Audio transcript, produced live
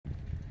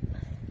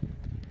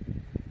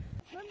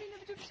من بینه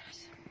بجو بشش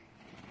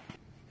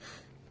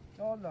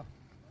یالا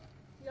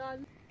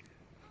یالا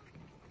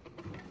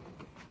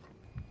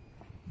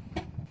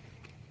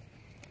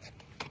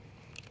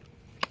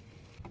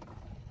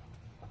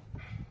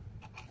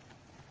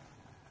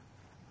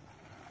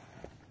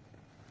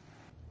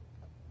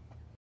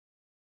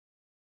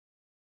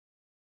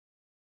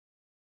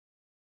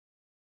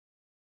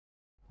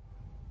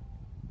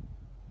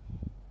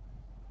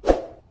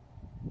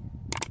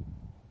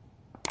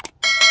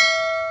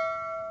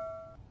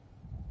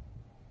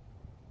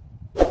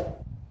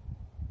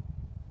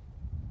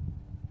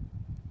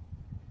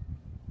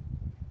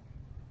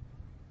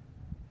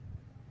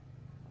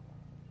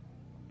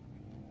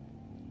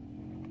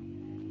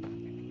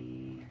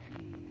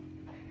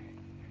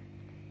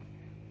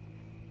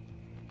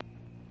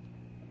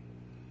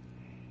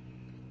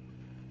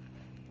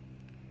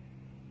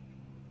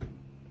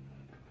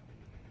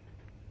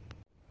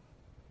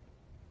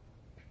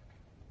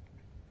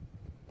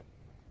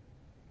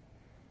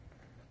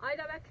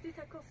Ayda belki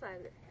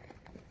takılsaydı.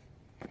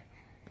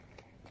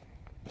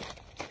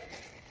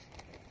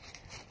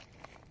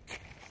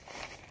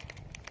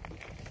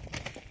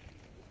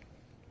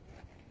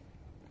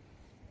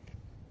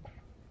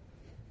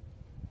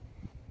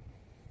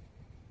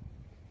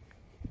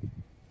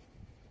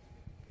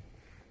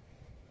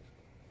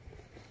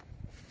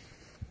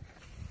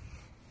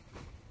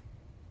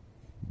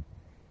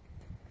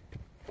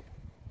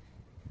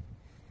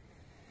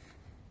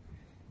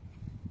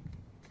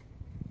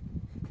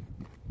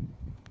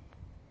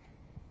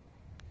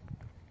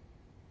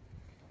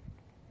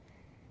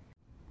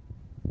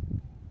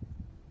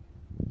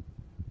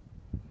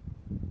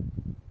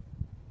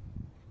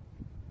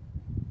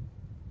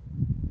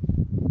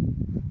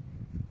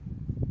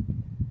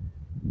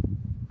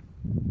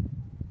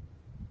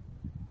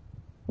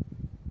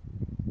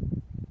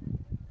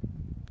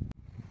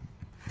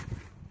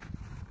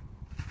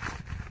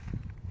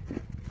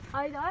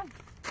 Ayda.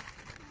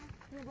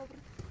 Ne baba?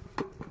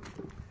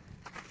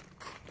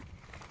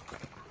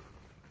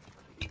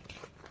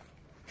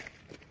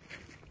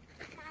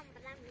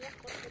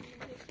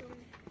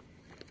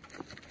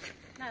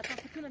 لا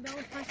طاقتنا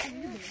بأول حاجة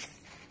نلبس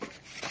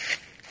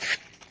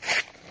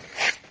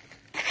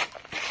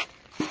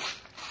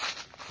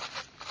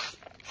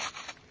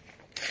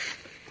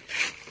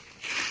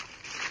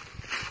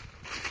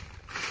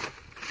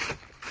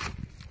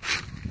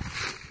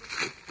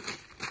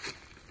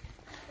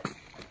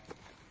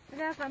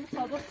لا خمس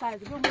صادق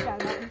صادق مو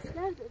مجرد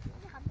مثل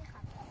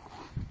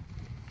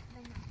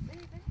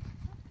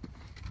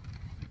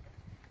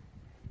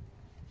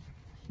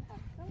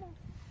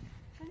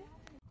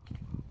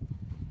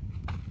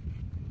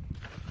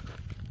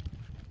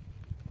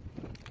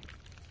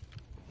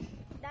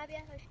بیا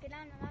خوشگلم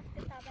نماز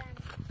کتابم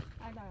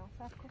الان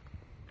صبر کن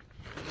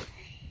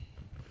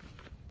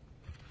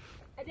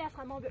ادی از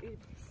همه برید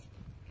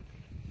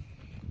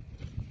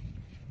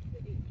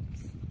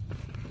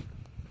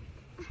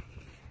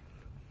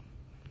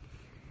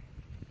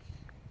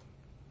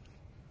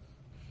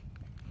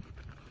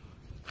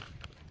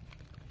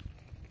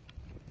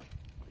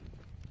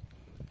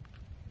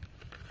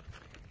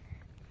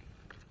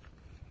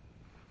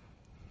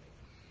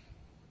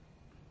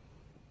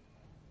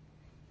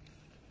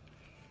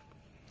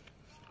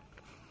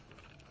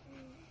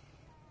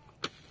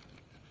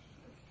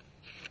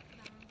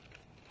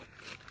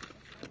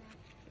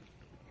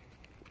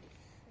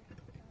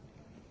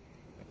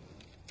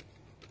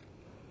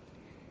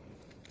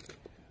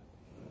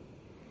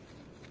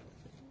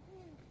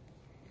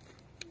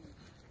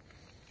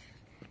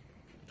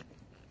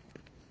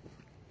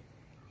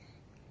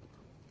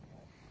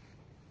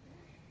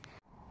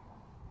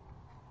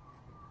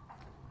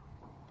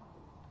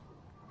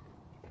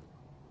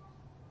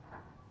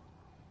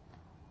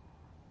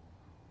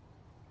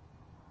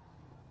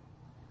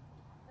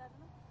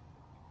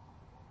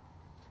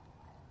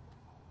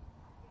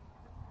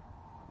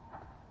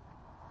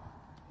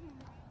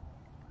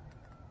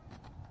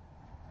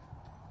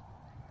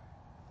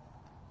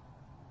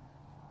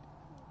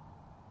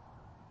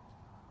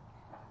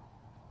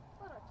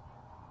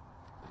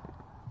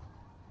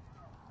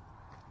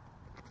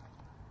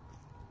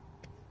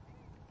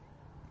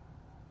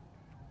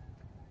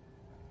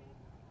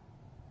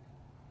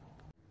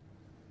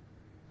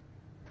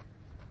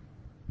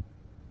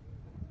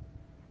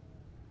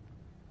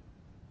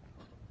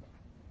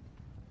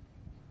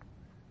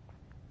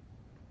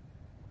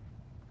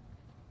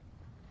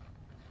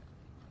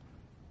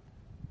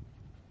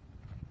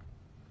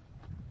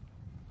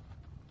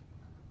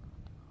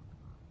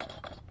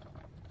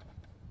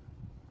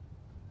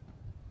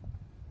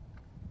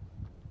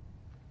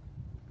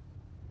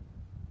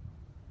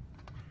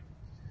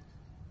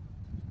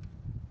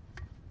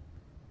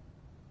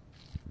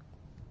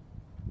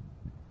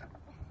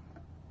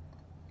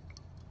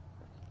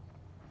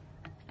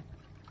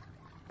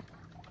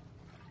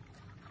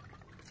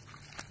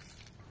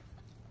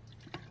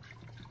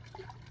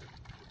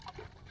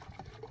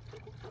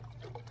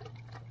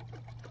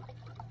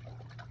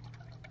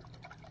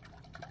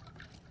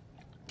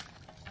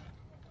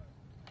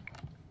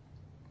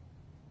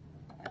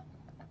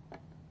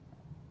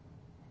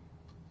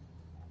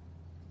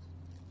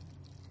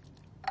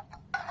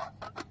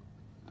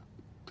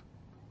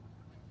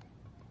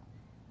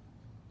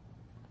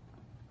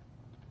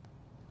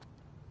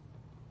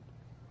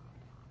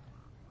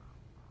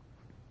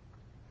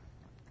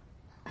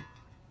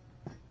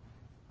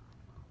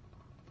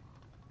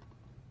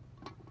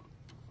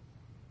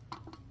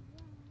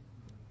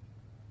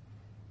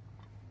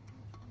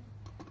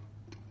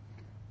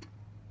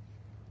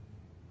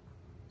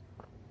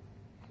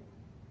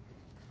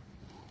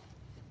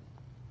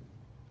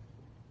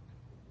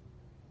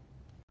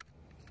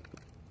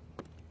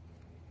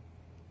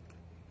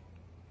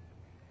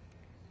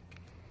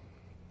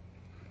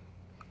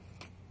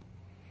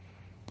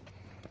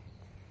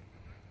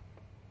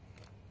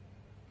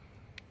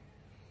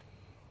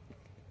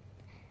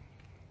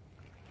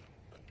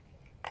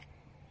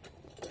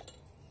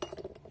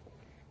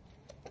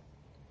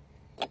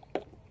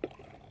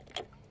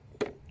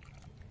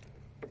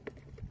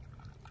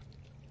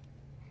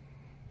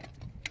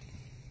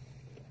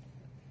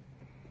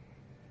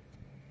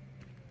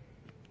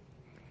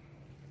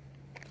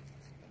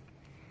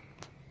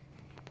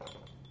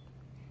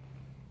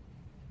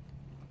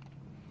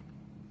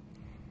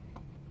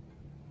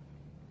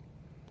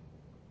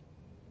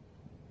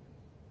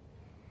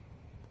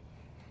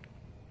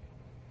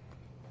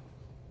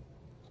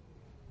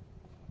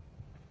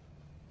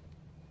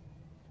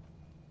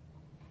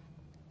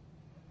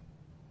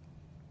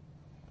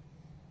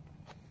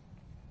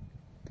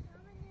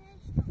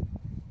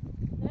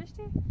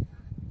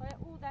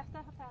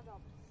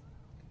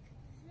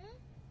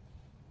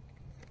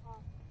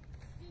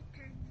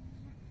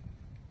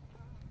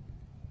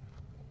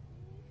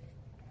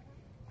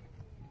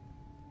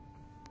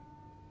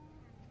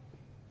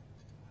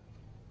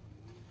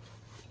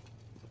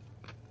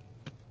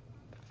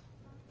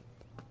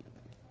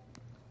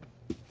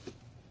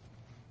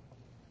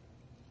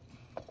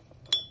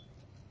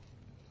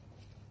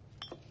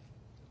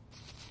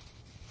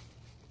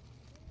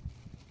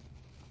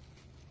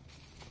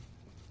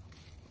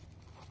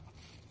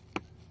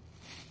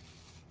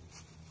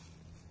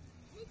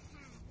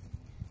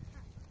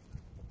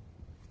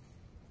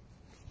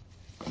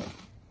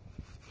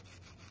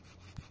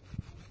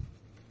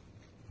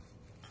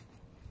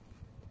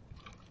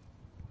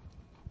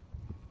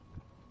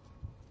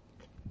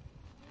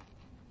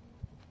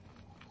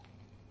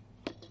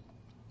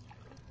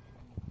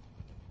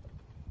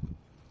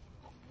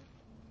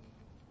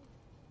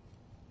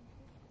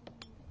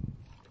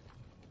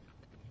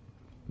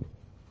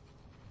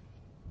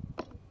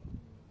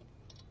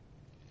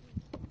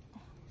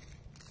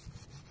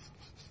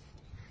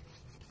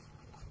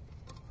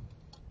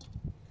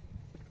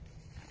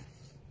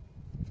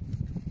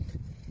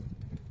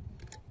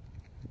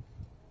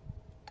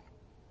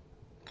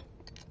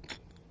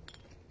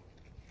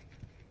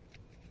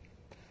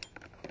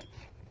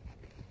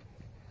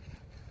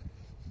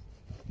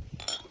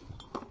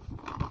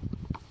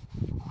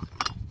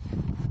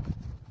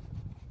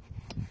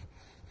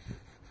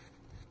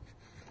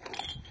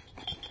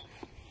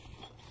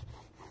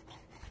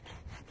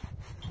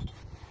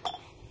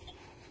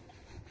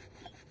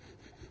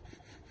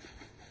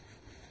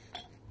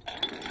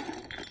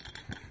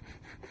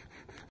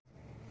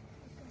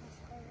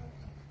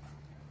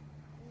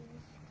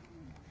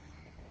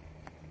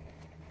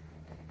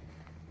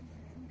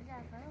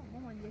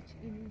یک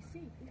اینیسی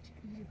هیچ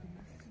ایری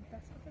بنیست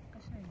دستات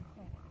قشنگ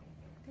خواه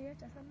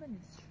هیچ اصلا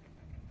بنیست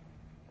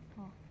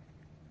ها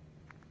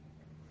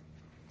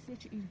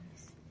هیچ ایری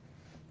نیست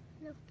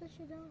نقطه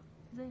شده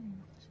زي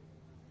نقطه شده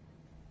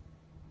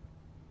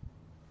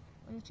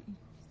هیچ ایری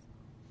نیست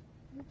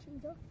هیچ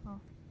ایده ها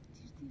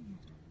تیر میاد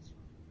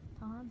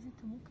تا هم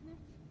زیت ممکنه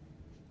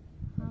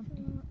هم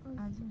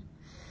از این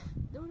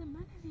دور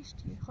من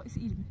نوشتیه خواه ایس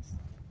ایر بنیست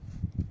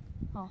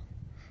ها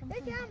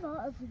بگم با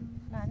افرو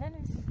نه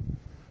نویسی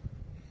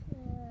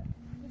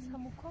مثل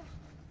همون کار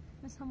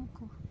مثل همون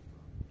کار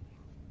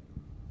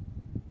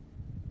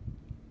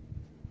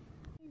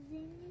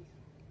زنی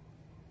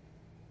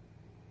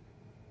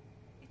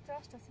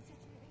ایتراش تا سیتی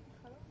این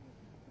خراب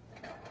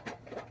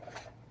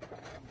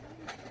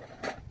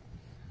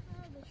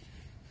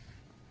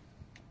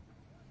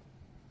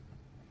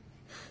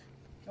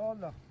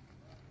يلا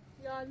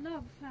یالا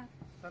بفر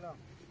سلام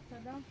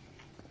سلام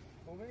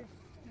خوبی؟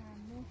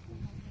 ممنون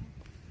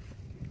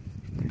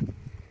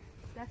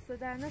دست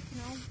در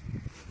نکنم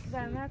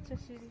زحمت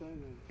چشیدی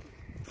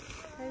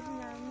خیلی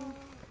ممنون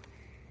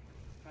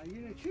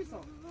خیلی چی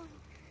ساخت؟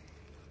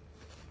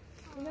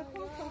 اینه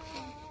کن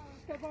ساختم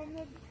شبام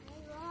نبید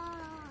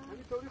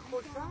همینطوری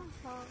خوشم؟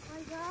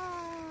 وای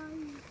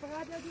وای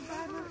فقط یادی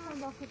بر نکن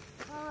داخل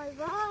وای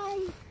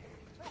وای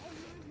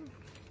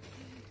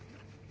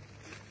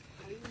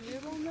خیلی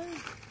نبونه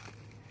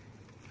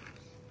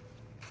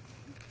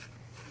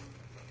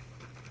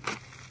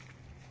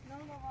نه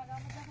والا اما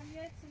دقیقا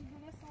یه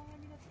سندونه سامه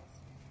میره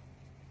توست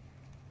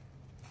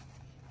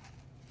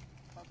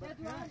یه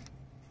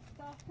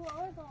تا تو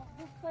آقا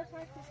بستاش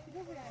های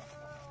کشیده باید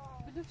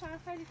بدون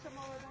چند خیلی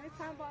شما بردم یه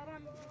چند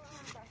بارم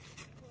چند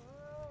بست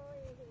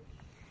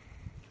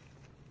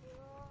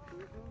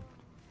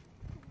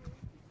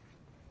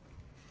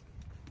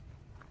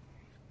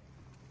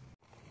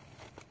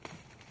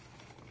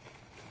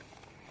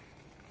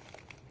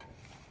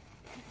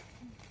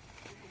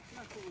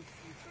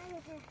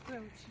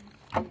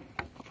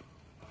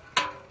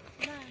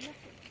نه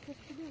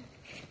کشیده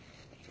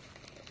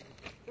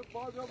تو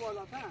باز یا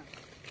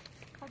بالاتر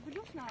خب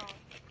بلوش نه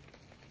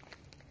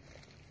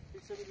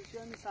بیسته بلوشی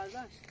همی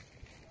سردشت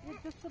یه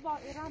دسته با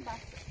ایران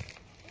بسته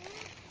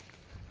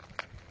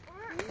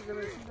این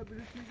زمستون به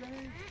بلوش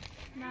میزنی؟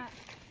 نه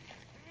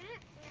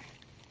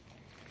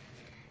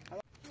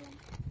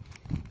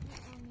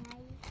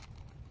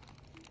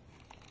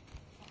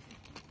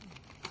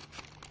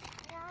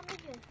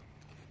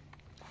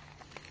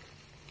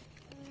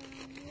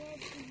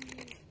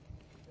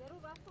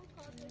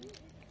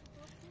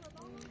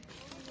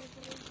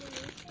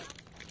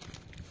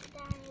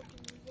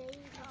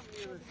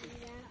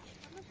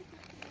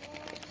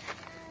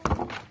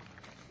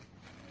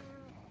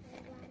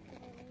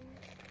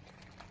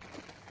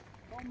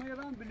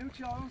میرم بلوچ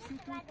یارم سی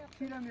تو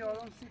تیرم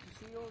یارم سی تو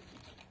سی و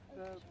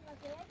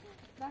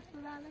دست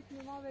در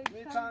نکنی ما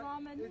بیشتر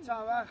وامنی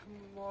چند وقت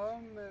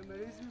مارم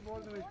مریض بی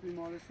بردمش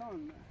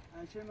بیمارستان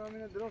هنچه نام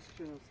اینه درست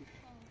شناسی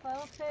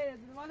خیلی خیره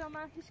والا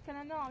من هیچ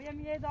کنه نه یا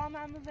میره دام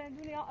هم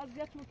زندونی یا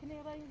اذیت میکنه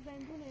یا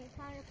زندونی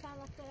چند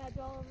وقت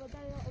جواب بده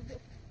یا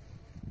اذیت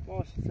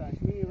باشه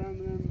چشم میرم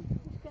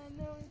هیچ کنه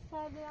نه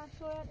سر بیان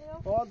شاید یا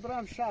باید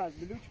برم شهر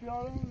بلوچ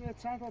بیارم یه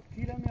چند تا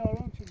تیرم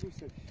یارم چه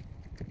دوستش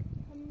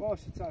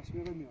باشه چشم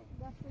میرم میارم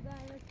دست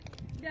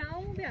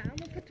در بیا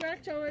اما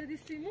پترک چاوردی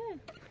سیمون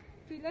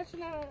پیلش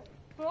نه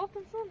فروختم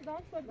شد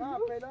دانش با نه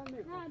بلو فعلا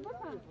میخوام نه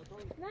بفهم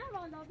نه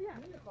والا بیا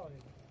نمیخوام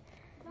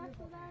دست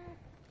در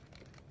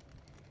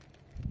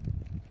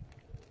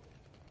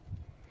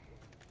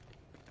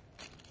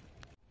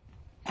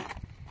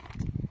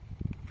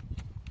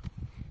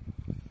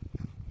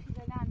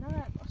پیله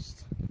لنده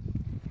داشت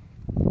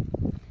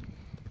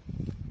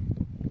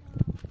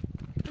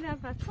این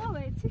از بچه ها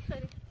باید چی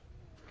خرید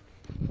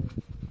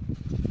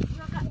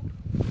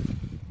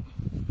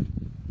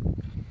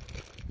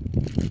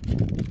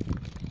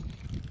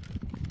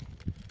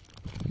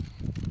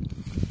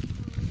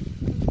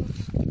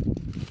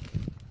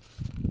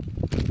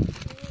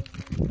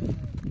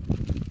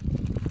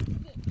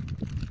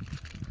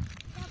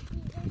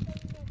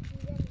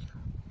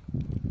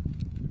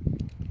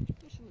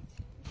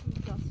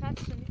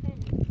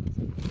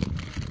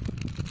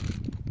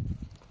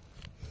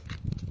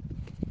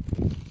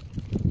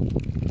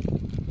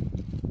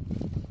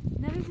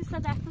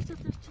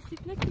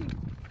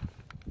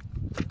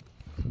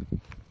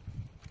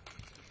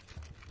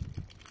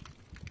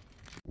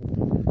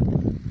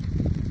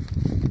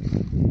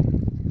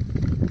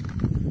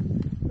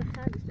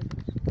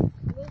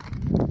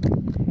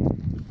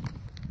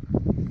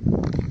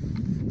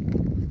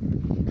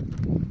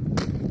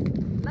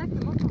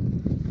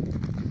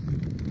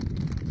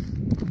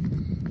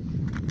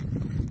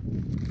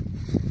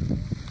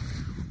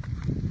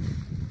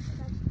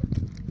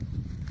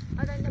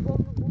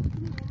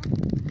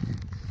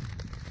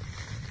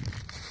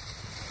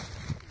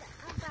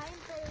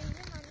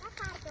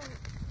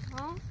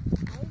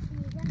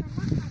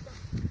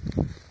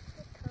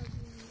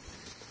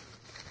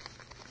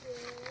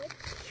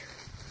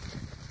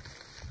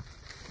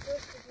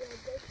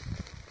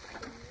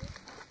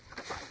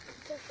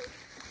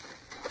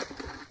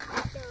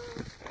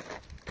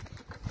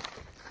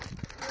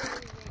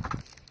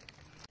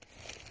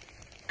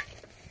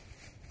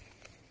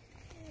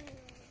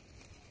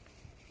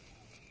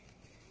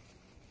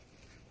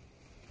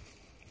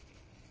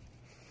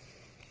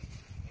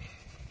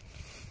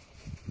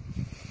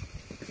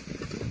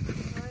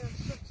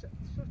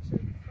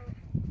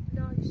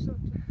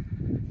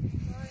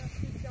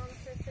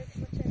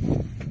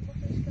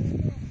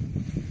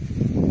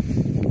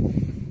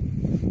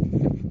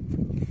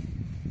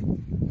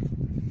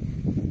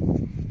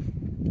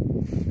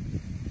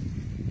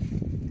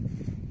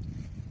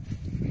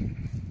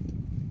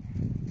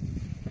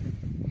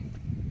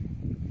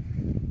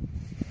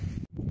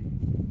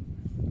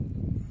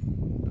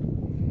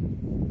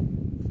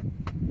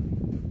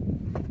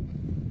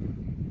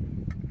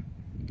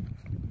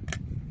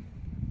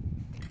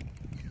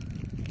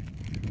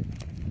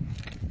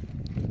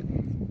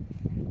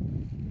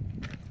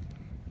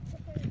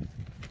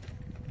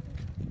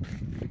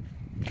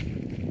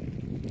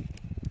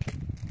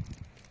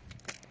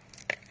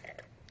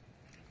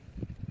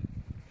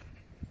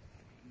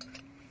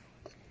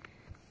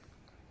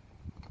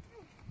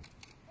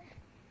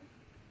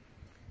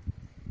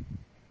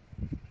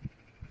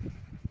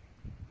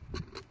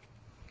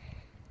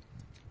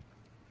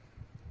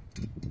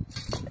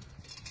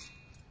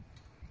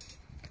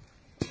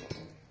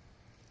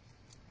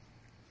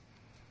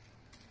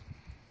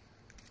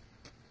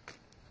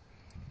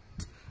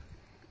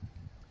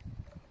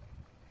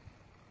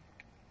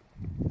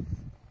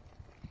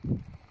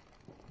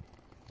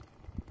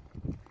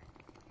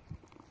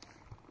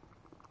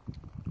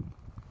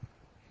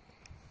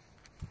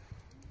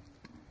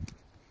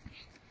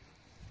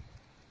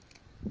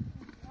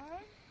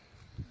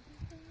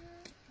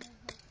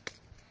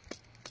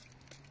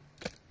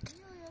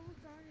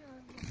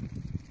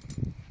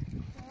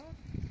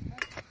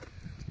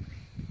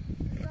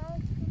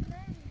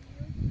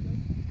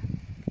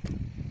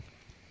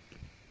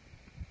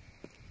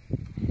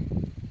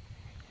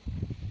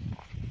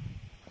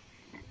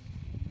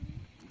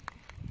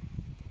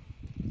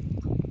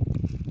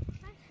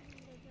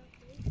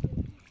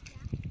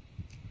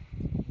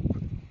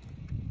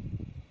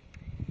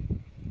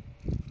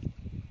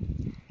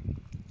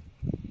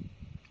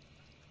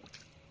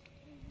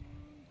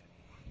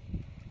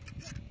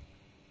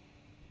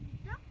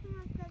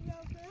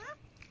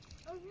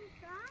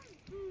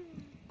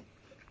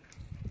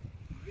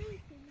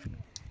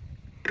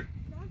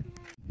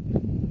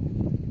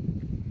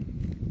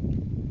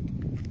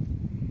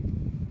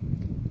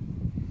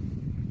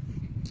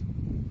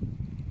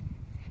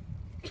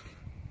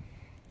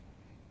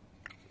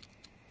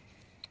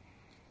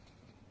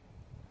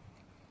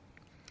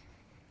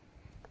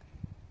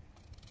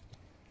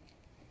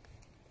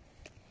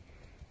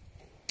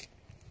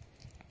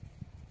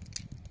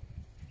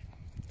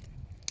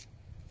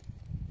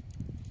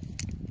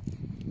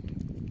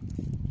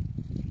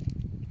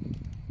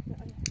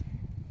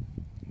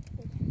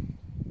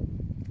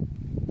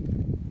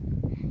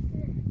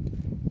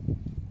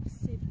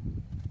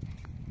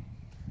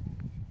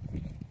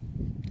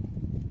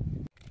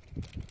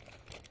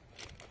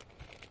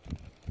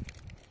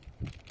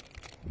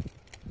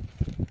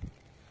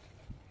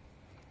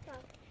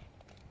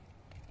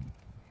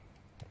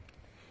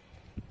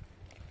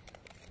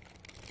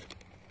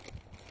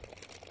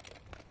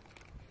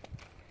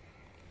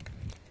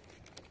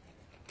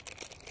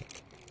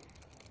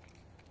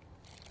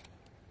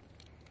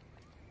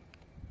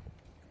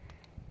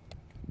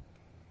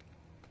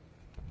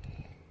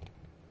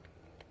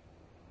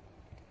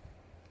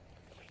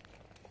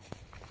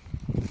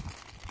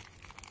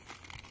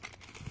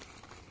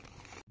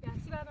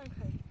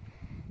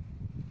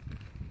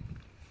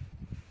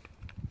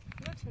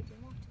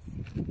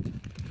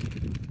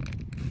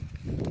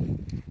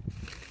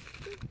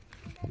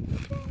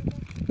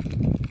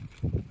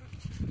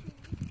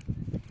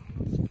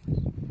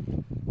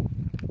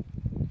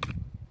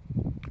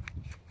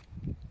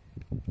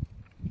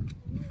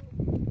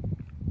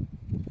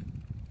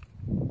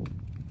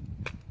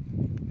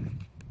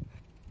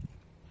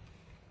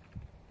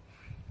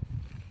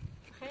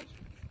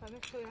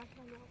Aktuell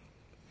kann man auch.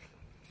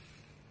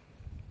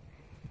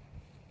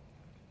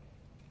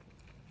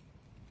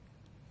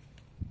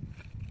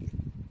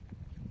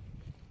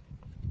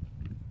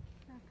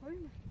 Ja,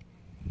 voll.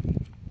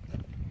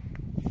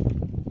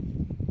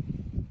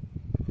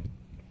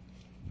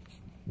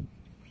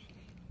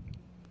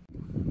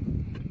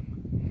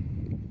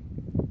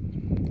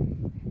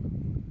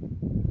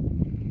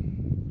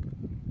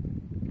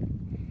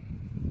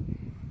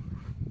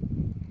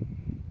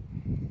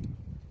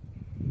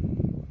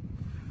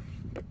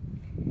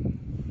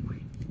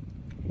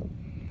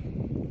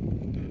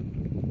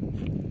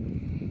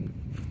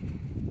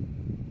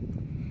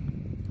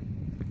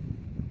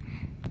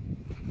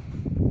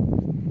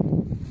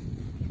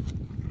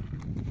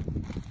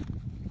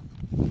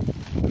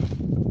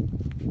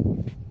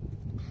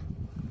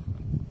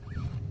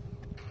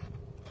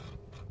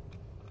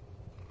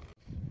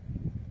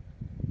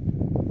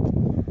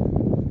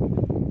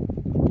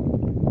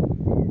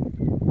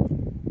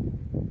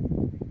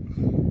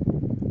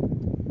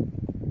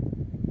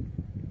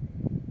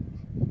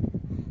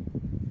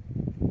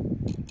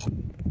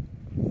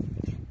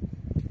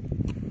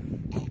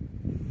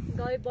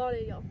 Gái bo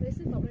này dọc lấy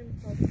sức bóng lên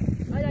một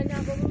ở đây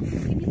nào bóng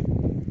cái đi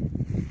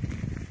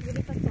vừa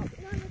đi phát sọc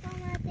No, no to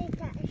má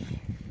tekaš.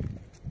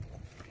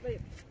 vậy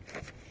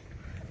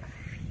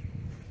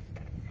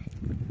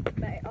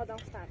vậy ở đâu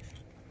start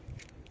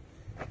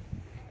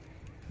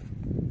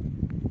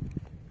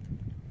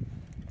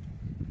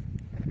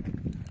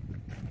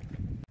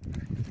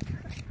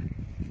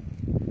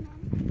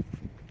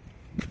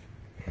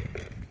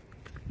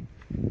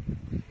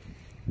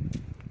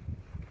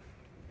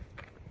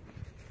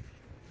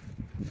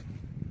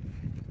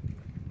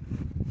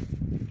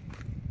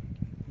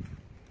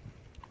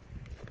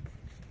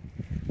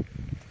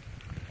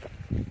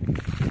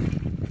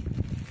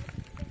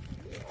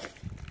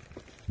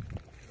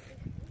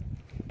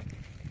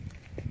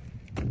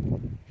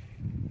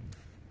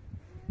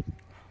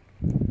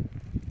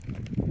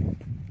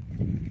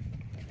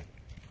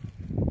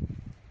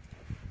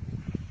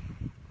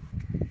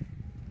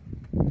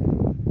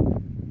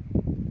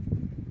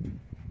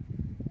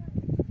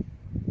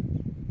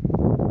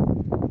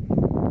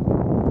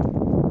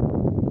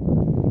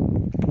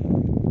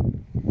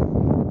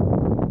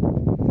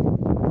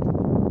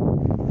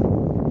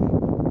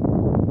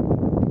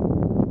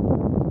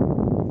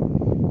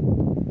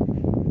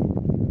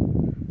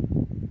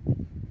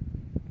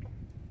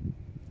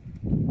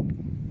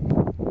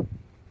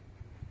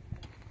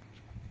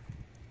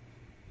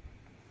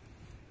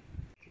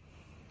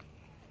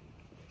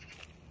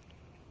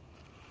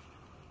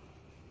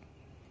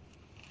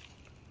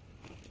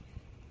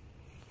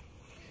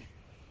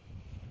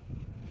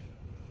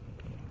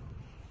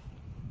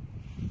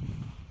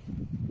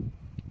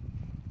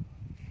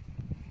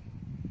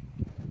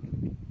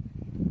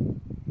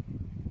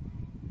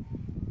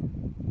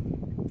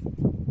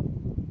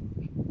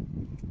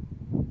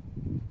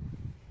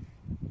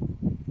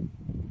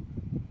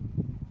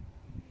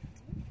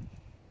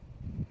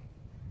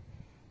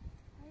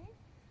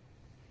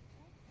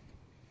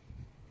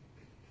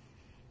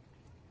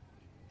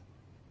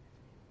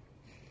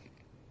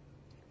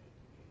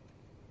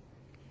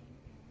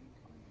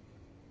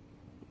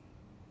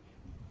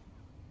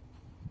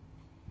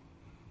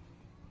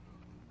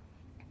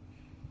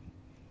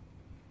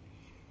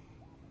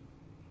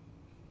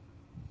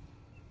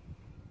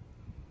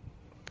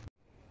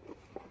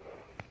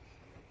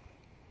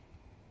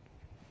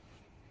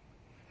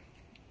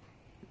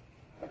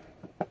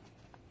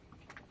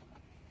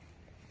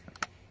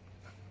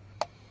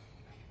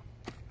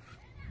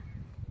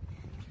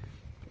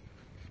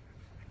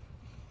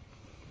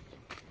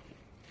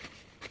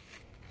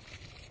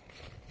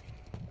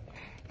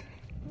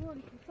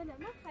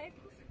سلامة خايف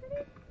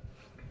تسكري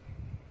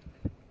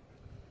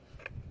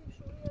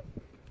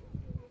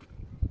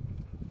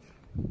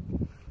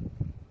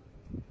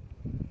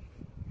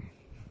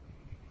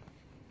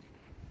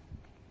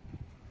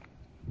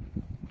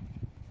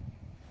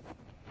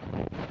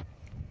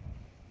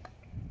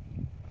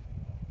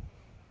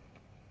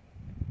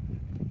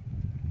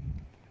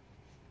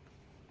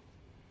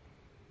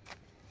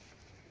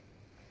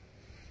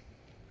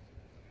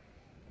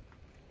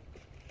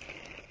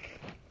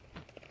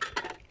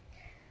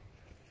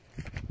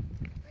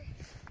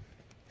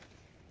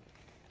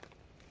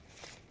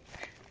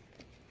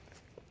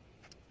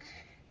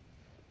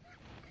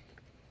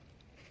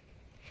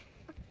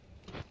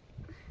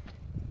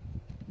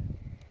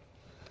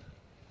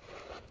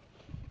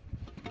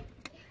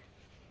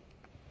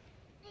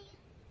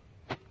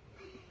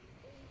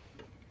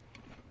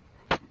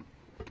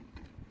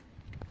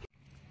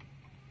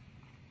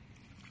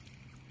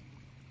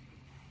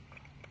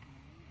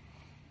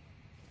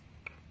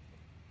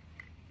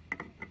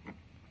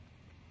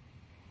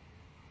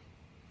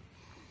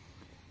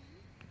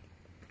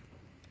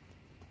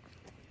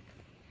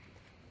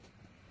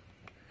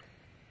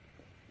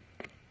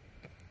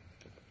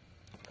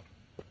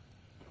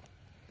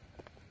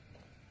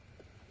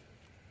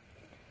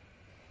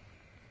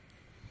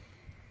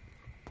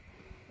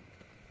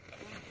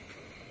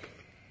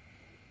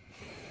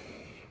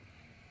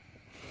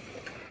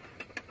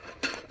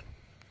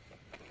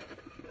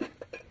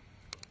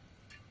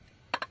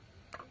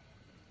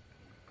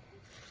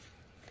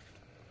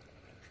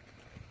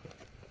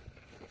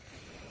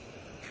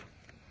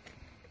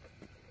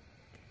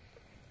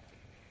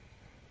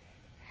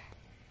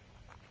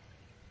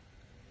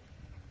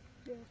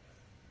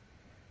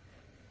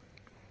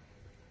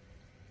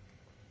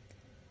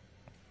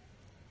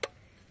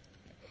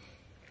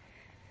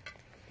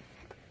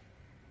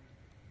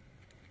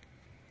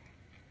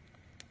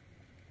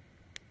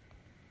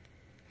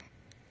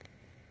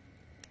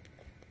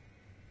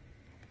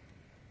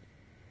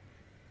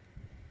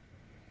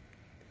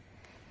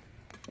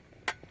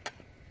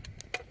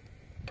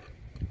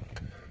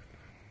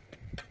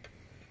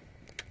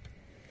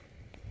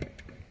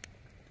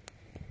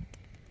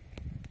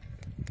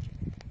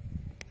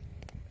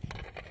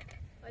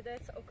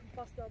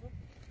Pasladın.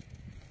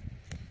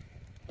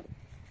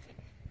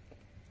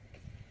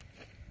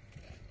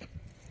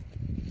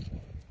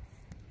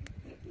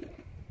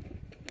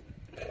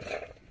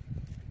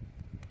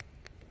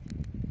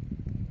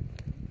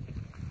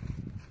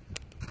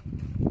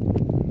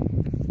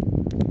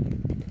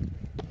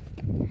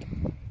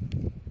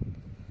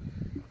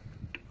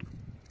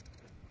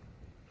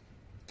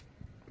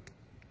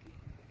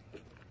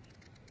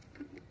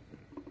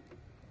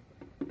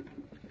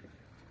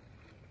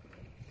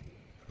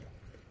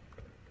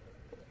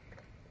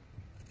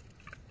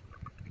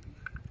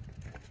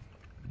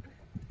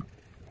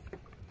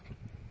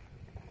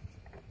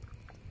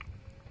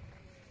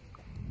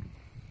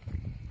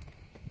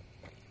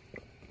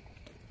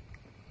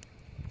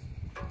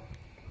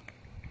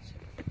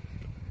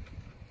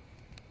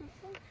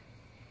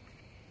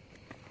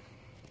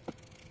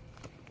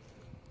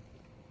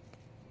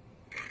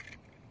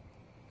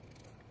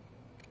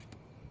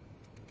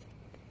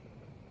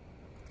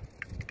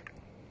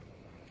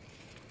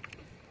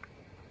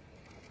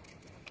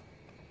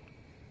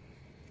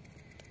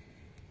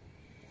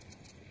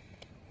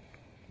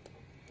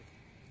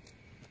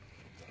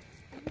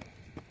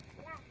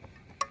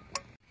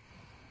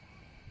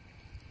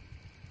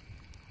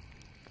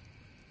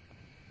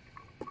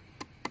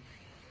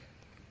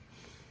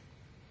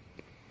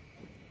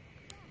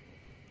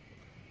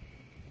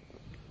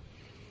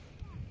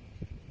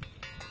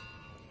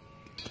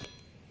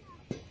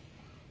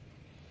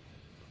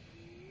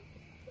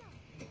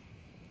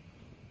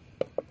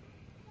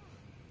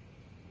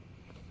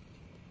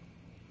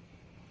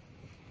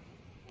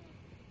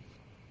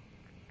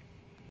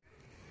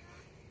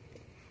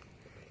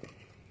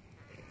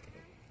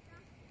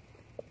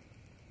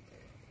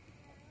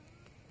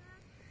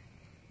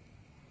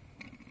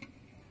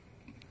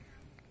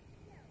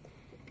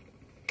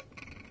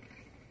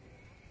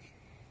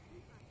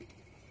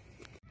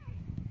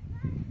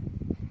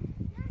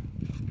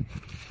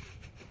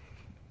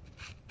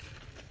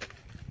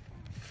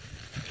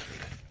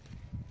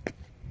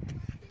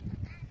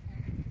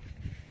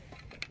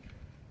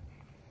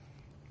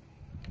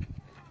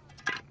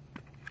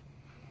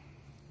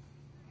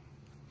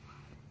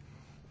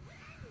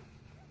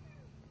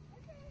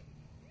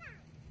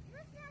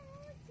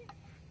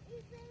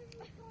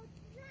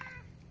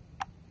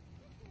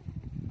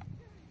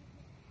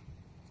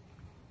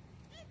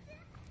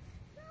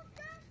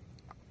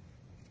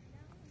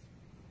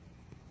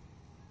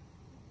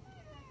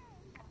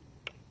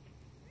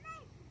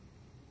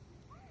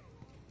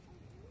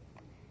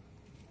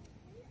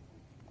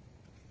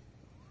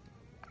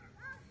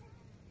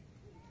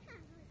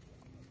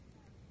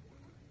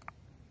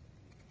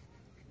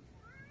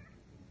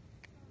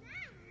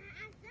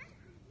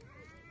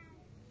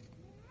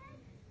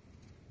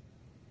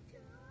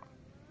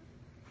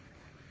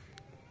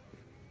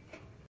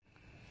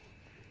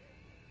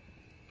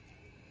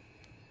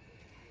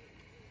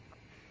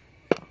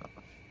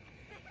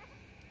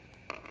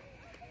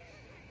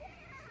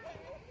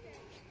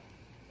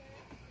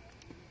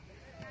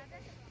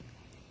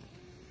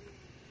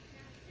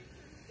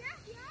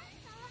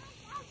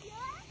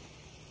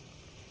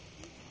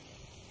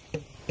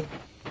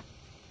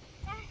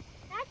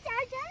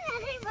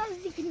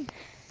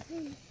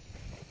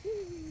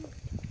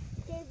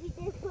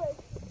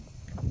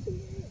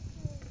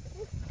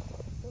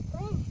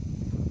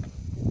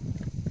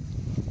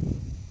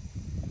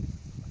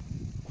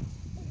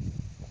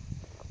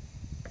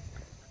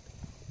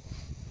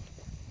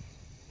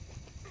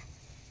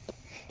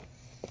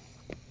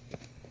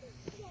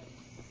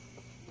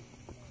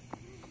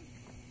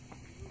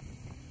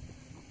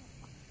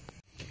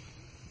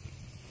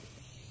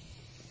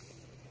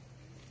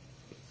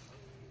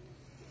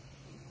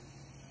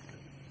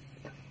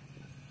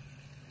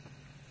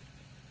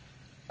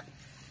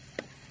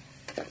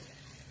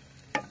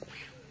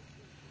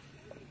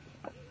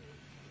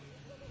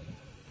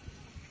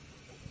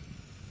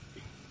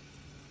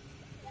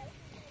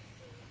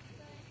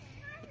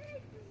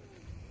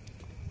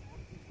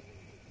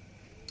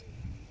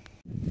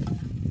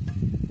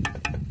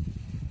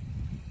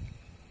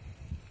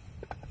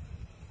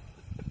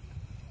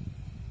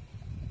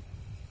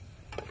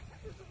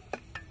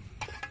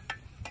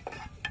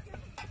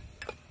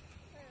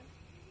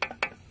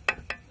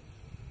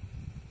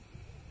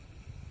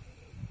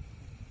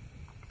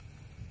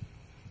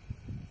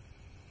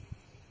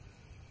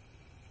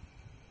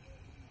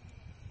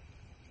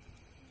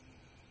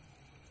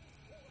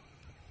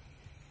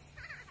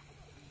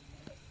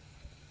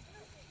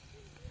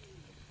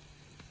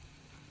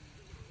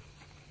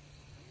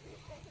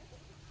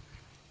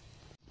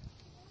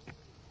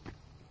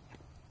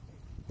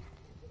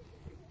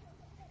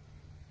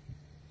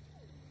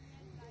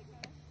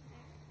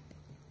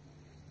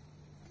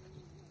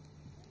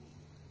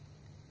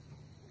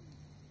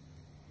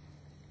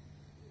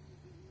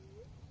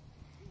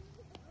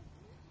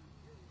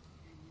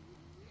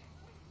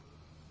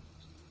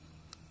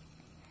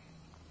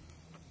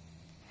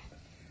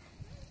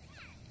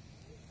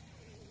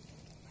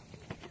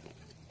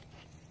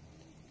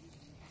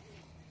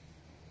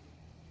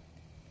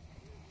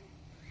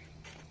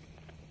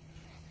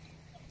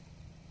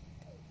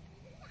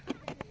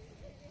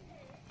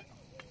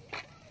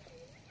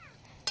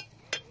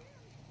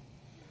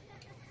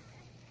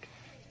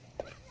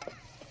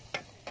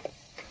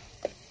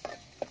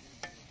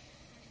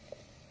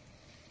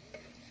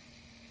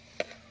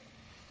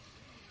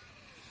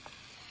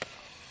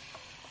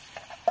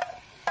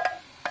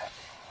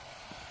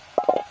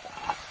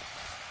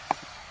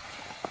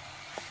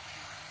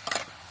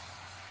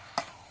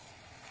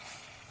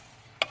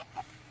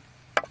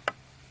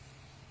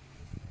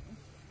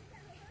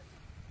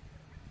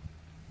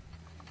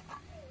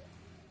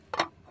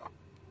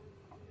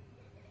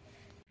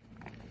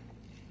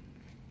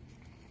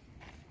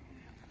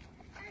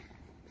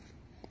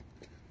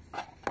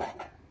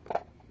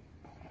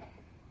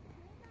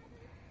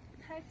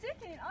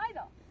 Sitter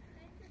Ayda.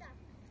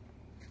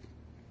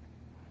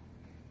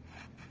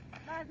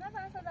 Nej,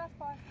 neden så ders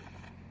par.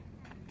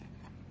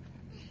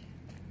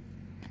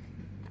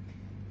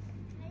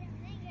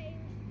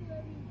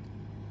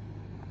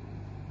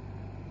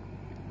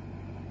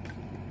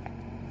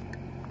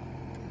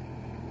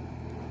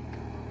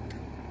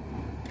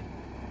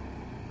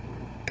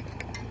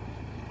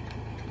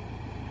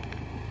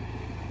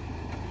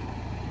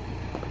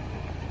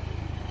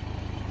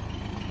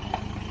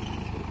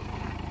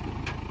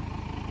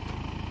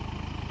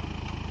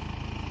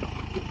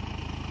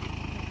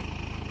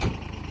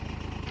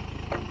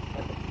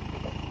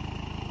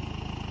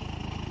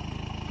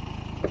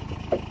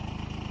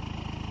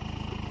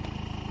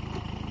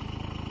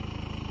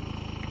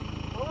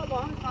 با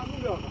همین خمون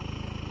بیاردم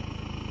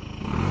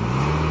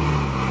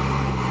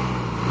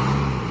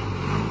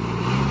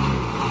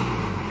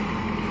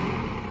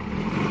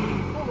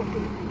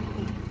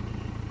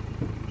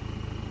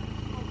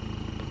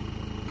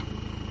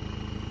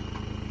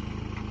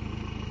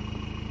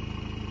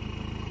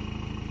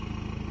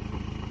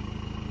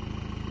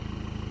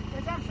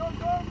یکم شل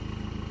کن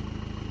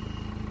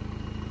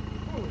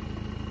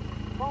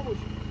خاموش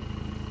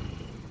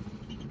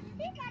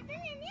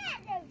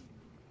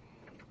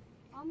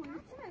Ama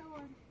gitsene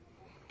o.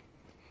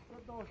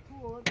 داشت تو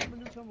آورد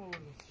بلوچم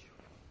آورد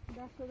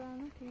Ders eder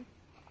mi ki?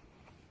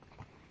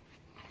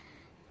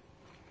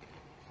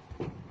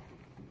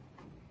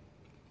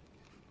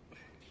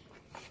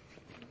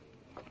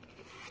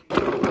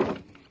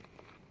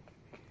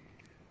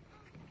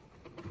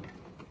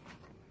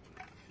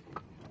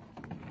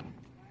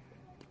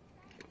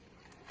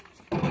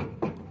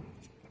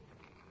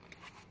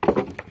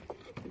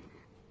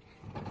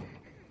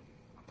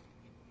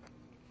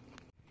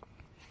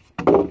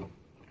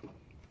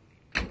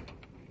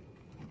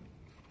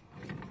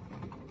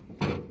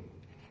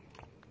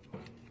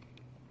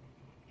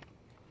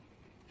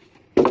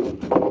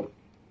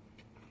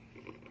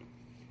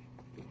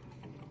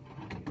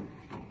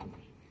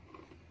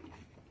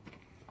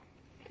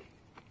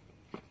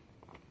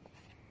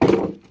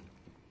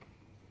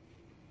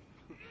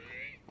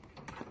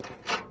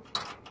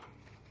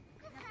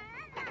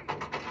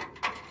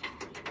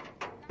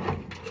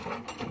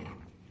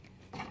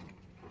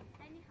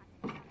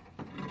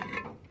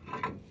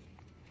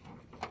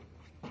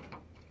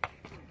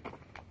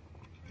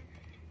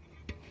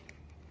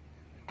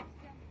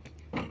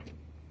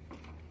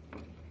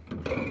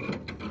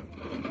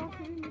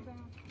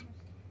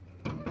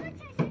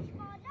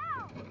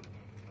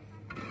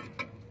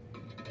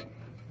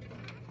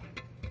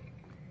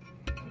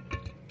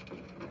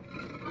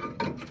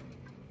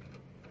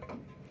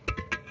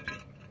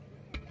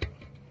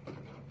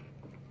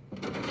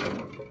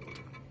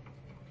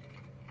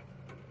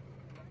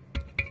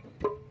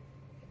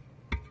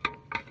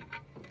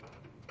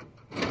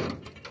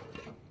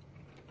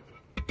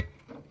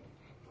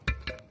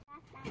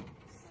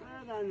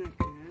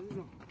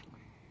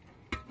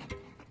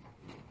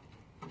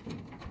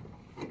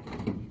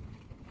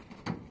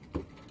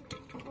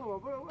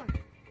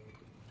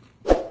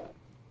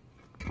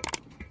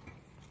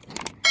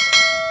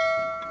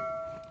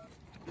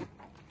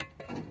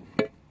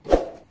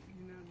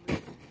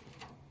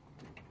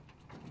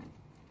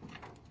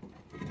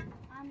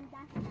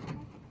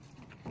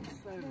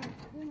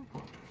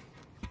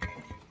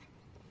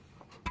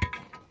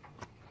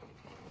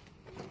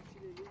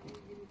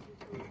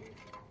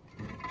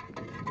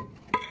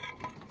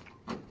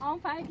 آن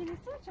فرگی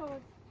نیست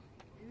چود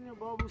اینه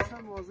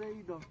بابوستم موازه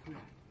ای داد توی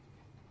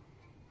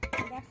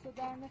دست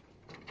درنه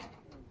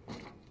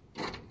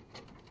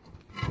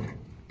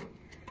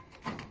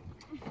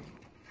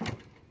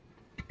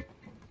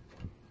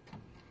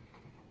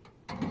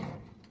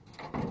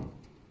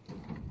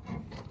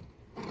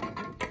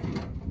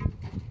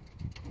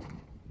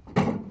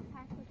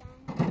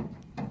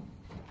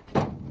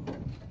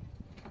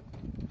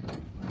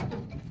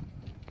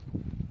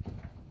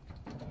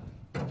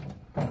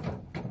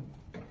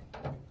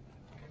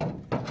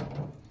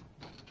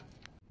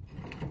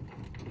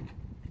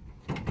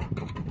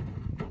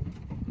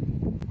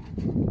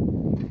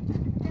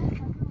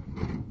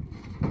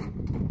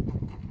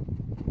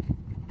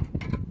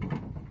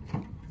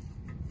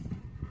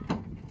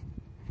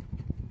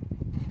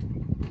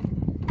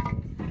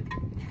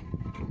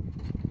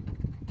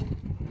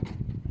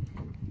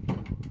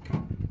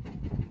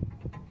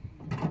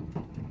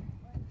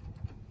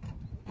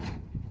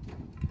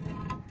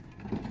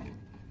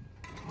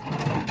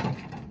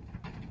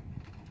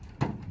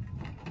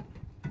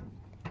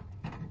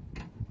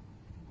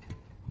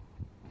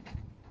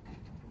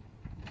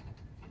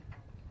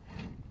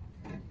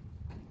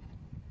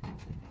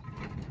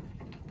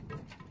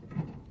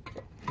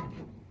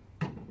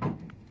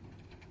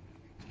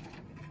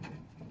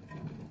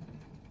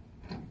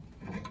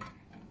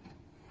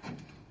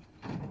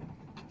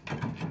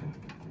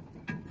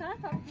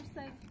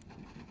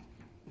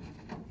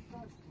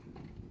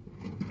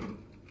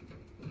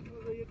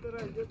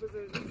رنگه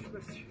بذاریدش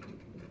بس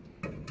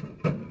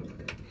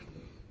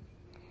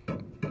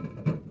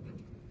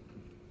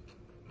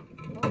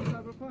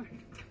صبر کن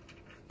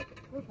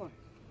بپای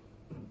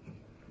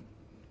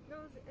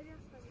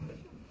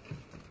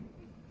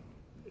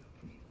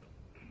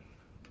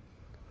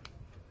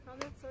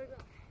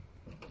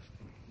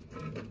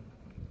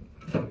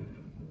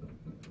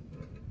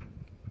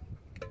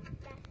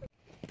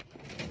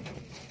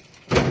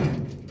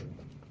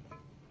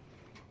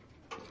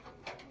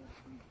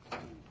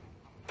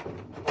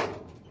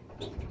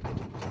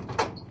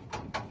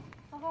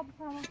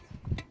Tamam.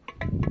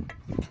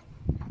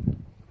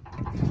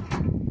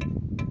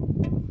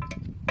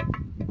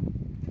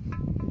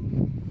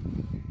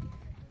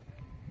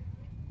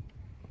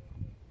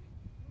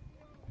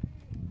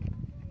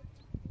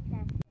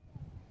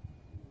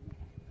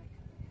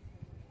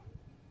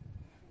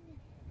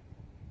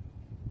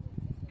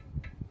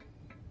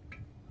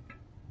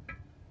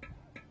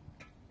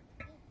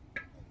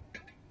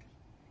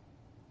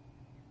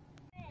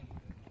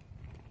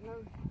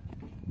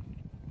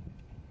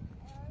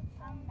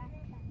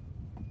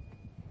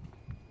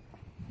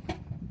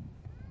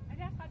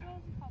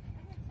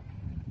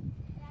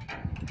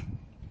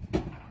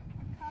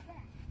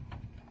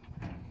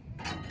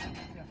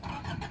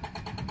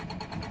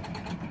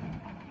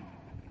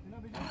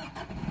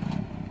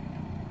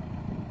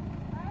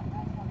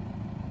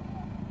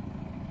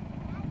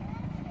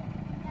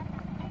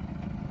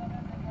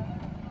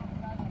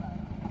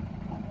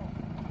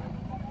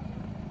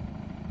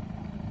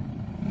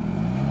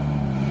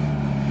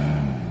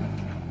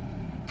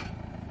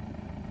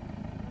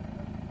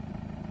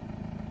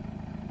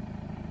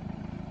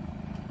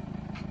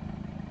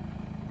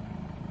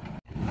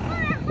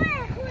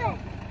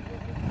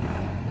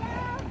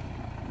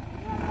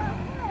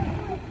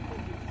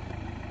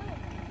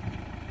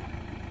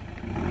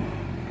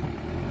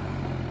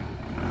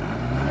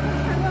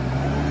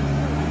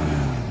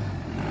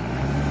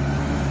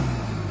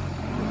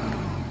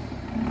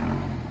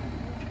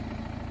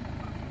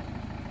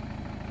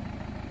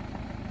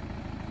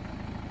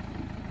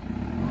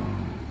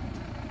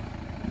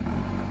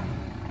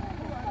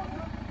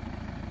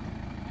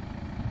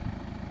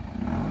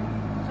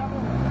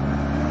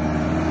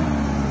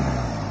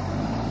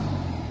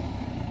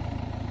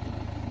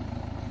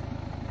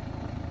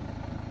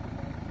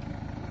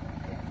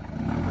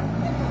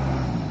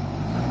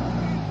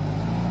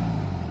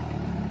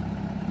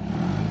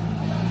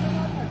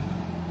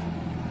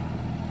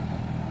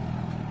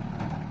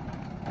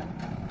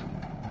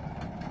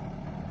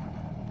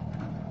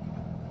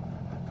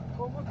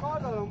 کار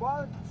دارم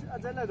باید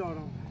عجله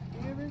دارم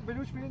اینه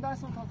بلوچ بینید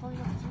دستم تا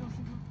اینو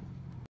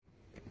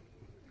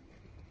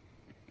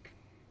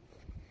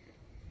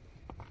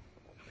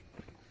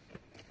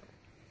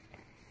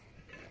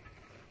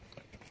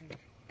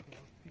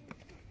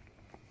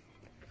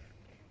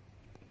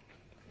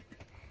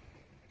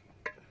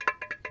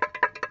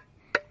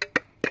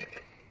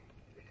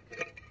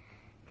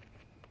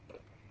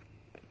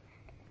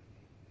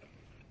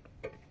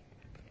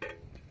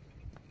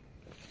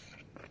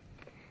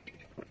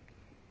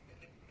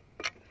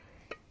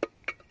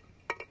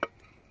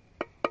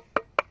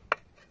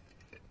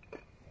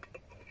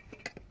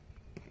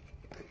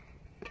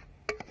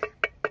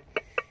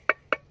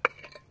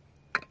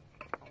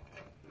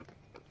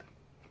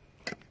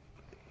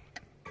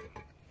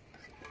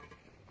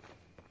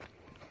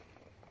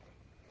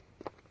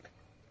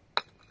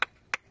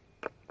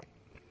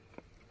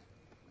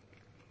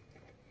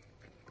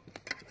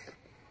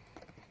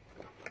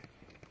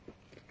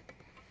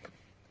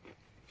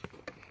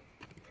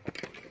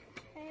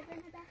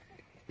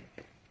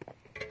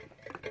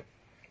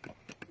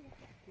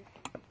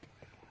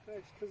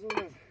کزون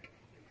نزد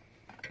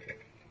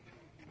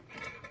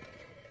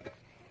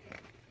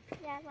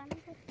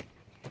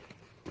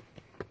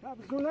نه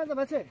بزون نزد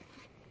بچه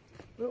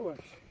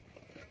بواش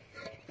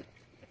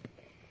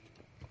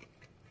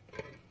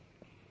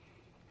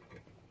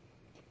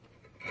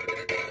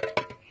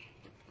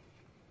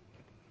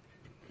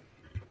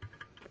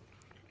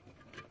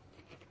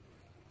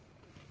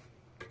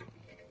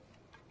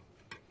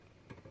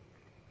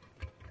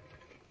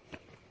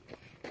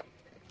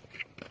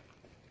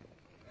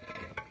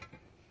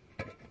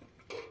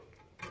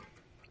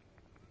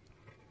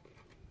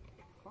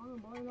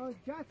با اینا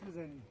جت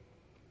بزنیم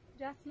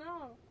جت نه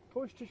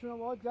پشتشون هم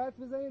باید جت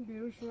بزنیم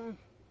بیرونشون هم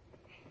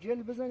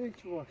جل بزنیم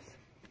چی باز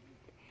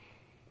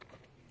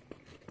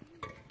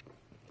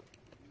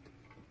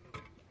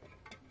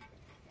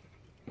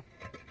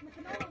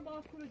مثلا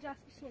با کلو جت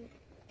بسون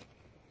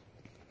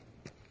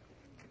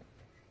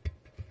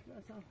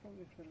اصلا خواب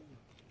بکنم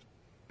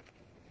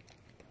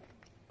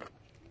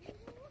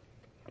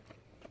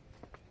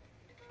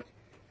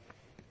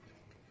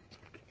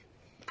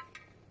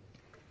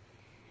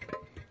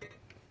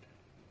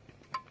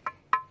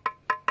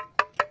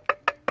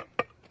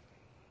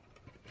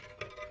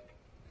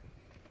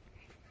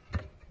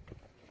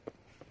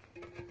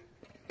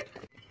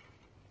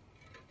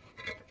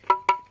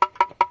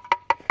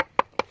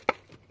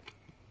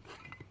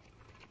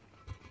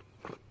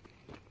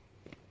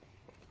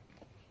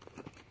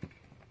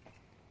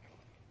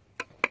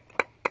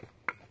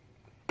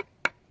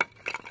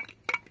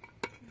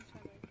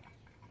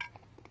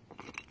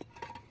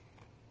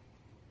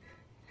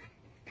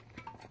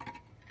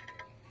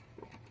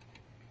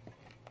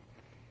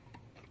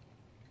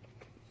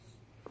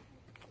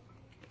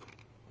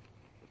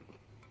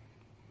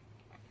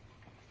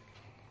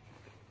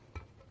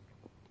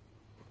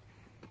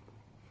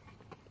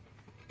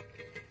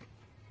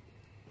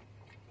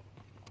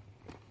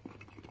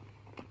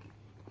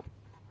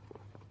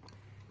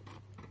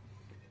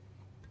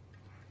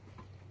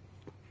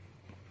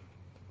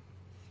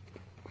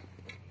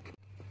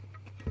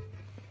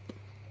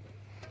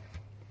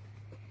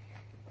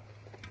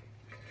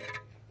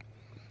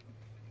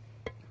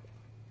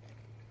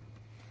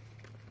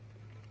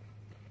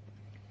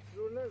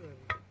زور نزن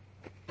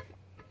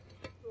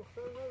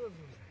دختر نزن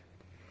زور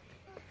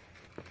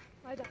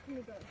هاي داخل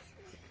میذارش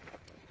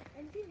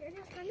عندي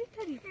اصلا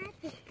نتري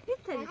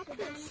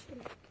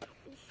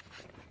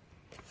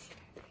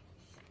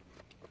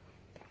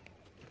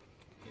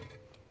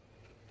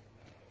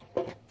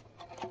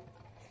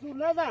زور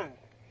نزن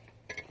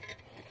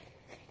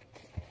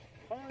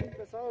خواهی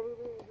بسار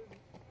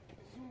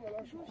زور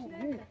الان شو خوب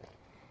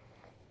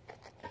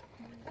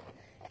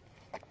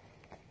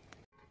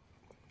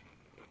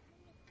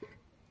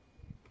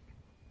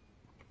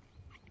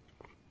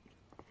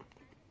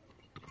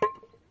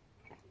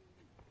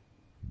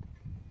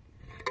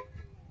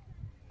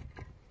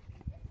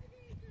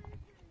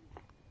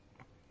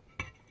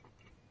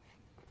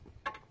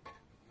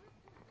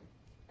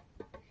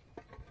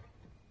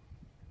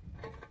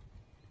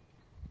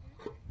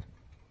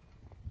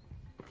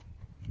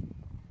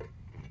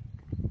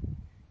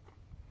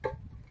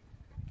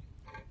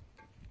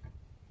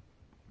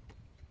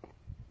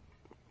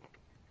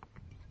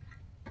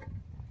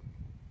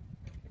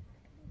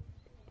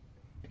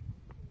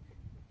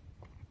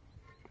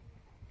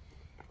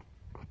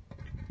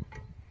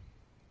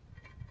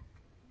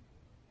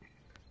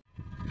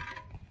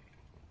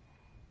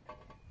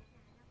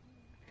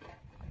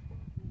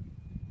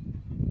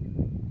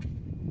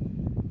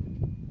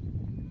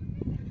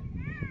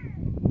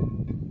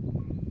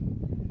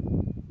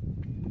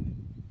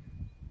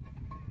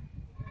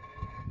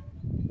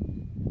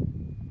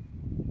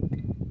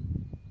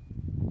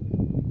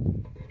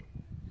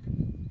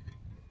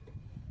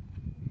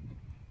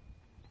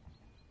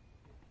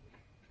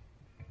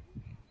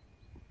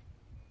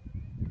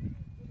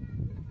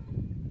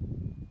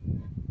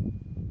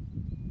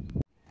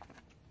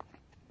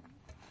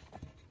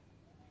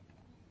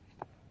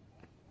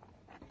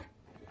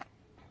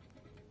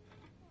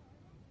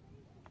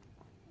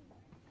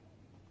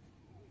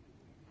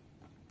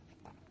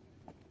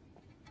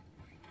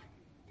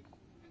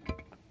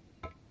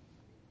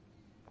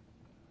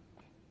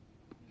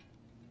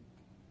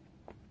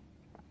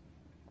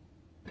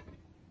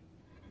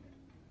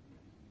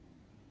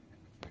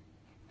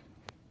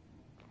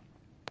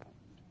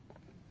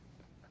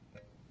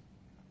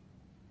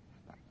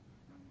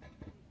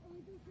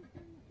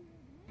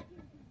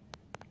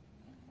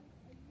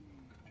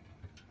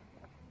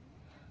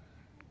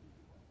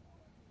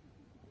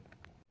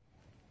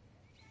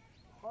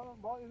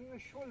خانم با اینو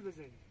شل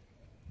بزنی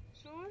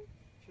شل؟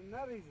 چه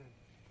نریزه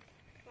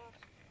باش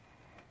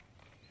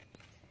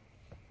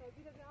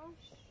تابی رو بیام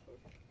شل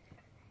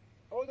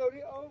او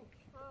داری او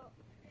ها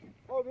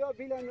او بیا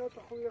بیلن یا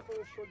تا خوی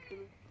خودش شل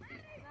کنی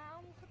نه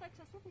اون خدا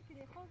چسته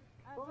فکری خود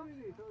تو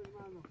میدی تو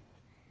منو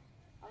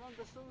الان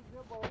دستو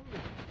بیا با اون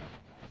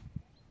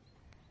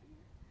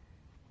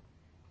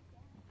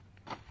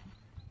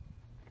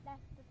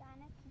دست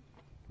دانه کی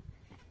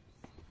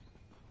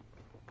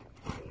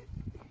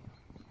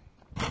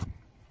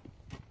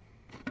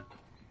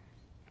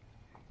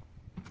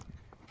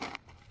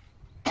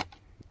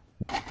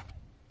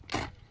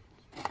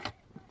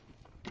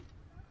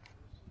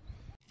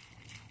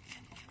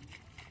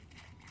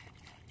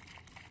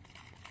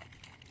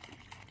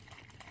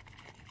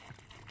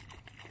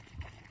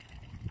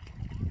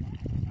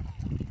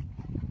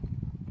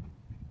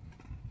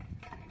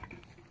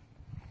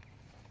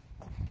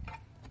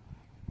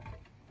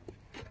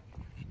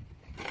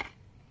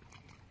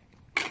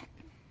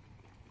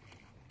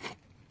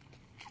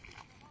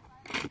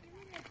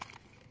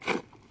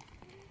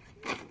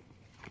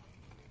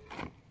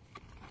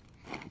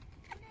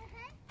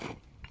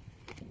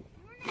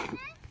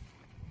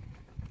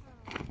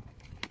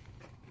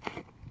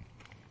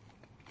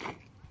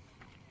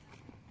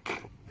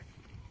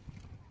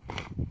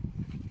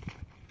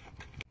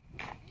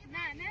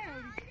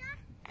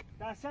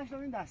دستش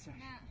دارین دستش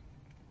نه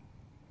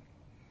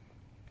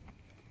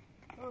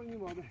او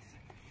نیماده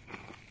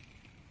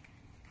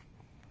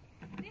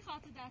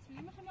میخواد تو دست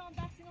میگه میخوام اون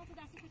دستی نه تو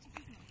دستی تو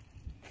چیزی کنم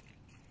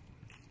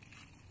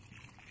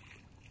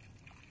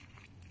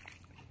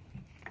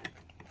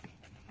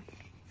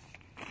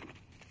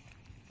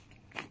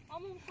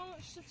اما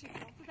میخوام شو چی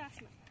کنم تو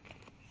دست من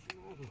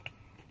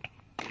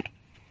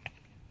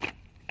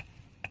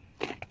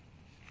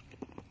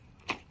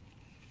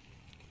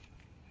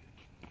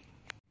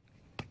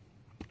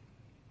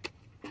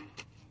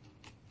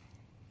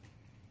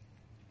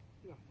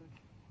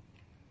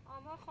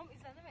اما خم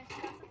ایزنه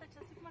میشه دست تا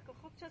چسیف مکن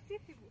خب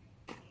چسیفی بود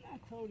نه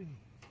طوری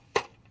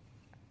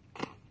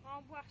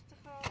اما وقت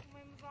خواه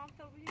میمزام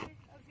تا بودی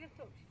از یه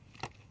طوری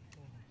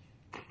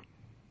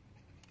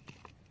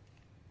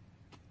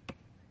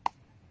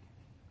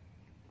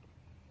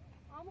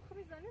اما خب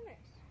ایزنه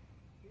میشه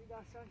این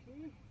دستش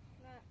نیست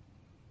نه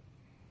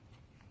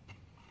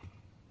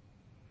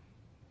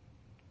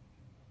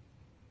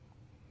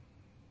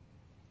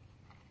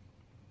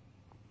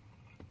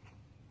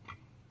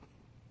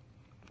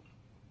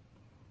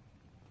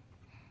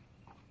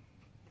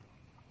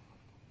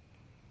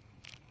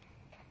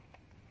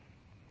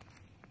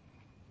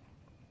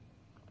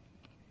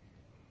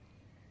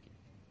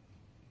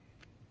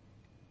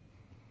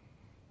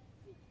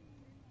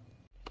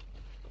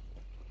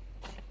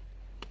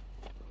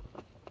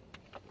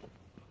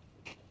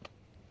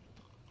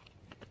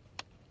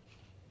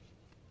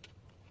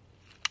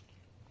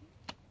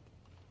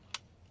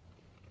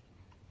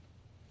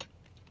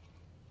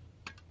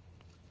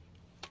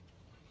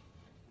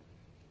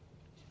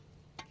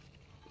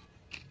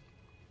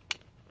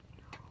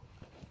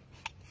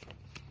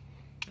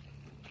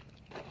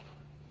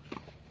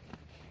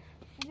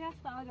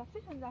دست آجا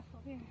سیکن دست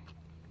خوبی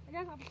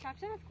اگر آب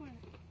چپشنت کنه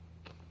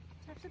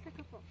چپشت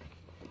کپو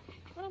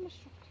برام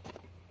شو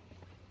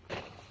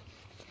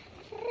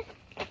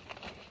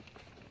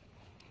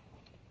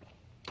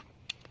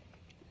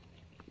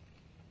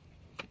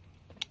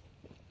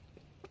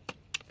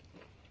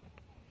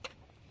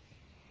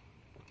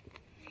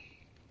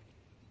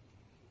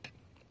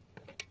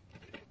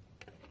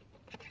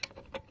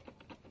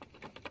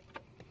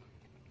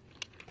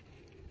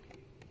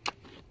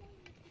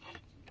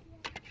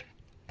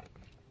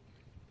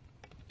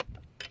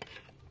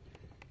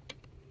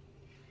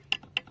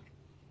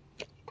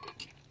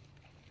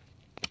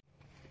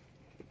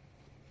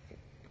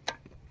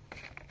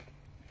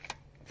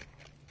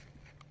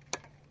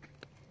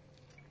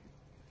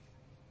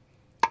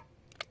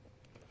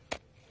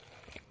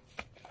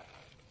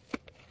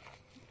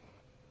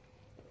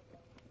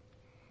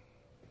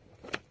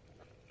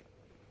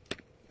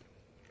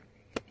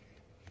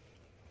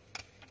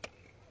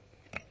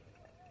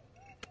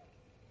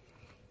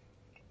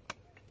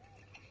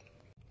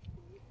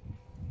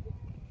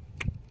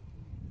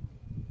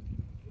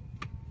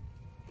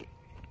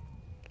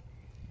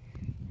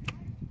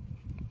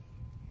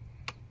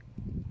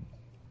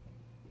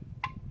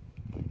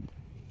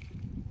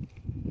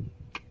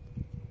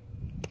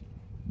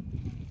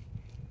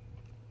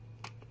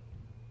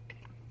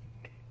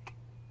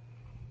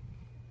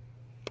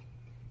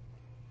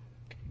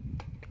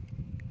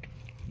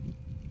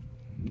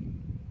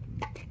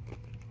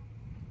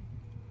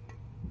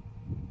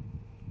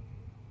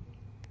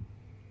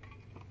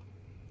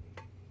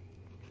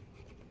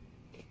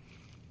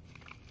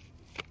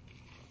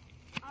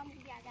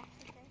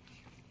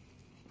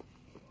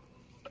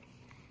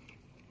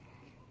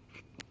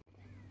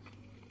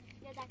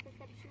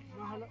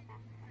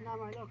نه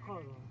حالا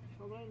کار رو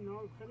شما این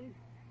نال خرید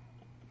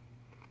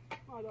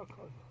حالا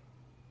کار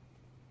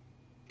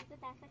رو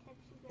دست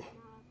تبشی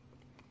برنار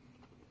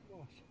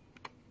باشه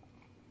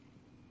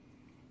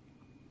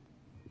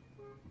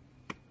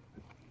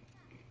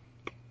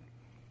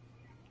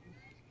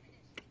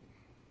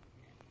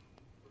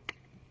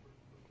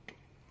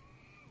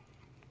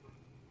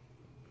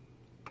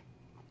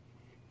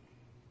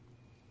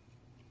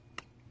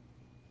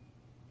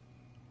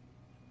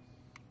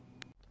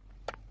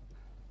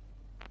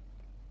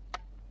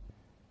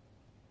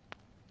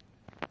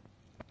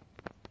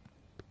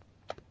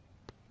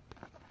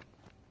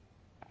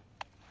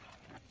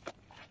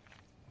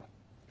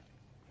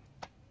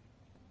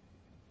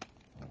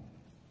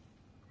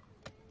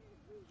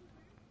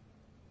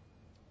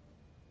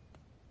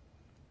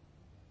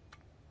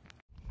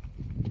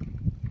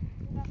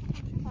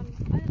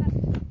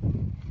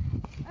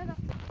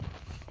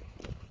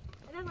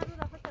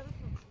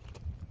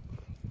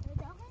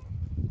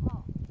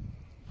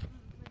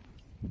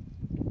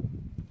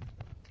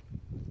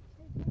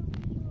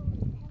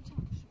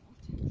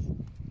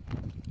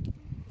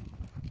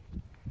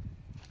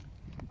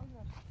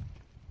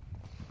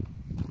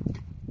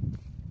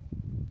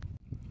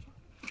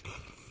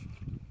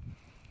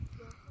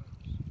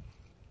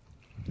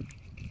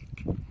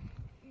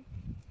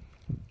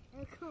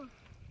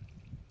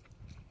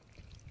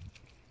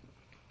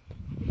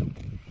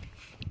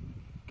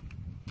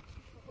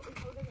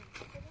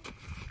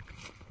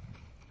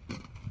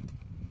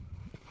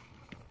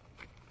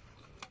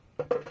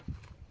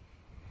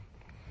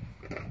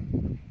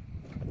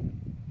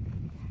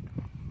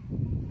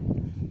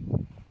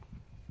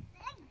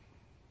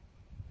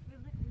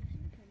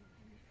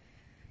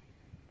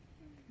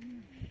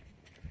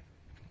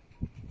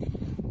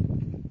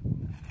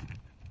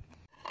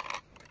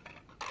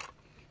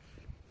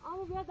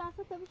بیا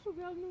دست تبشو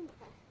بیا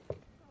نمیخواد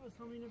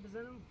اصلا اینو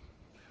بزنم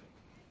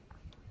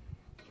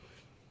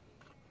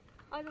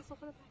آیدا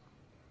سخنه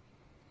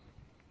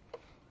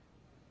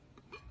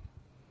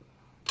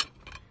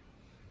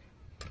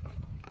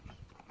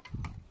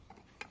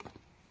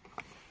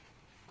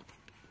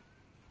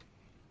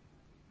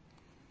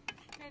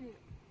نمیدونم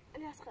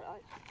الی اسخر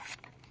آیدا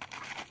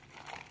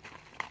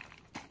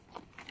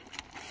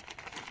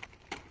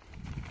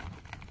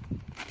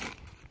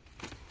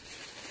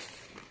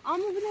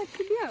اما بلا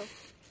چی بیاو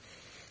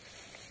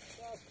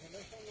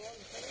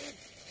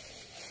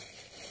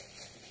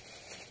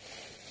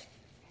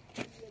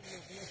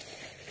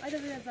آیدا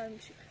بیا زار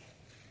میشه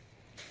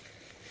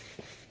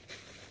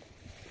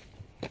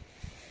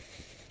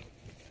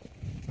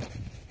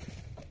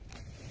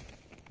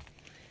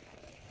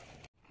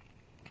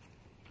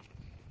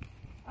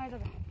آیدا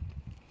بیا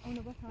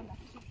اونو با تان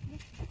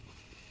دستش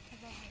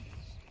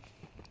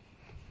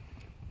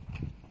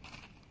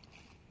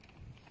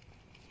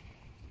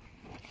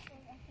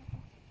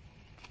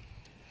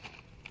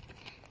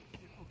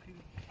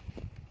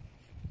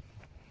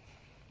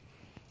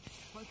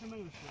Come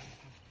on,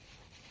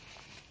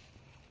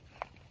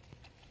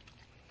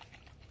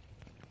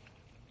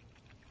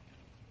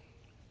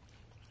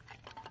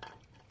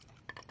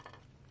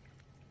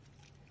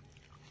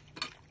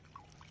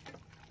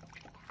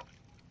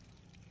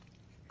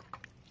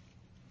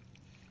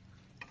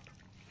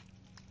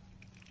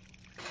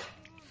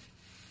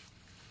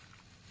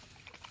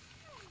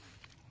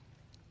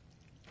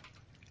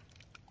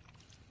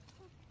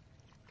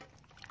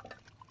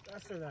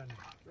 دست در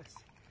نکن بس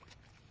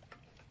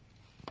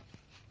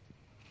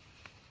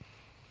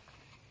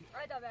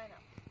آیدا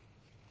بینم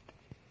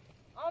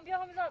آم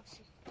بیا همیز آب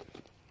بشی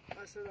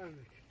دست در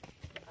نکن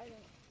آیدا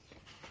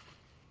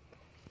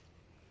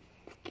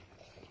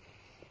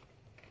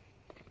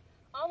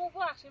آمو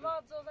بخشی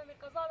ما بزوزمی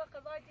قضا و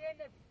قضای دیگه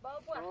نبی با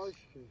بخش باش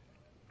که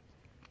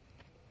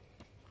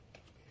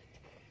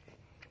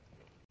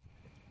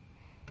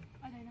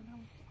آیدا اینم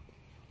همون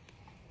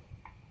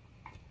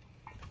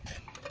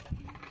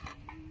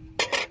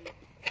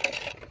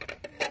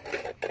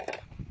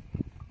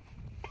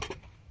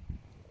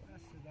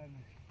دست در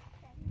نکن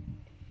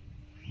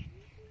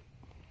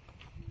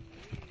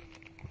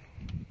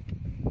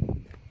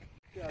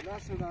بیا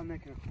دست در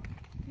نکن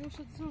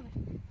نوشت زونه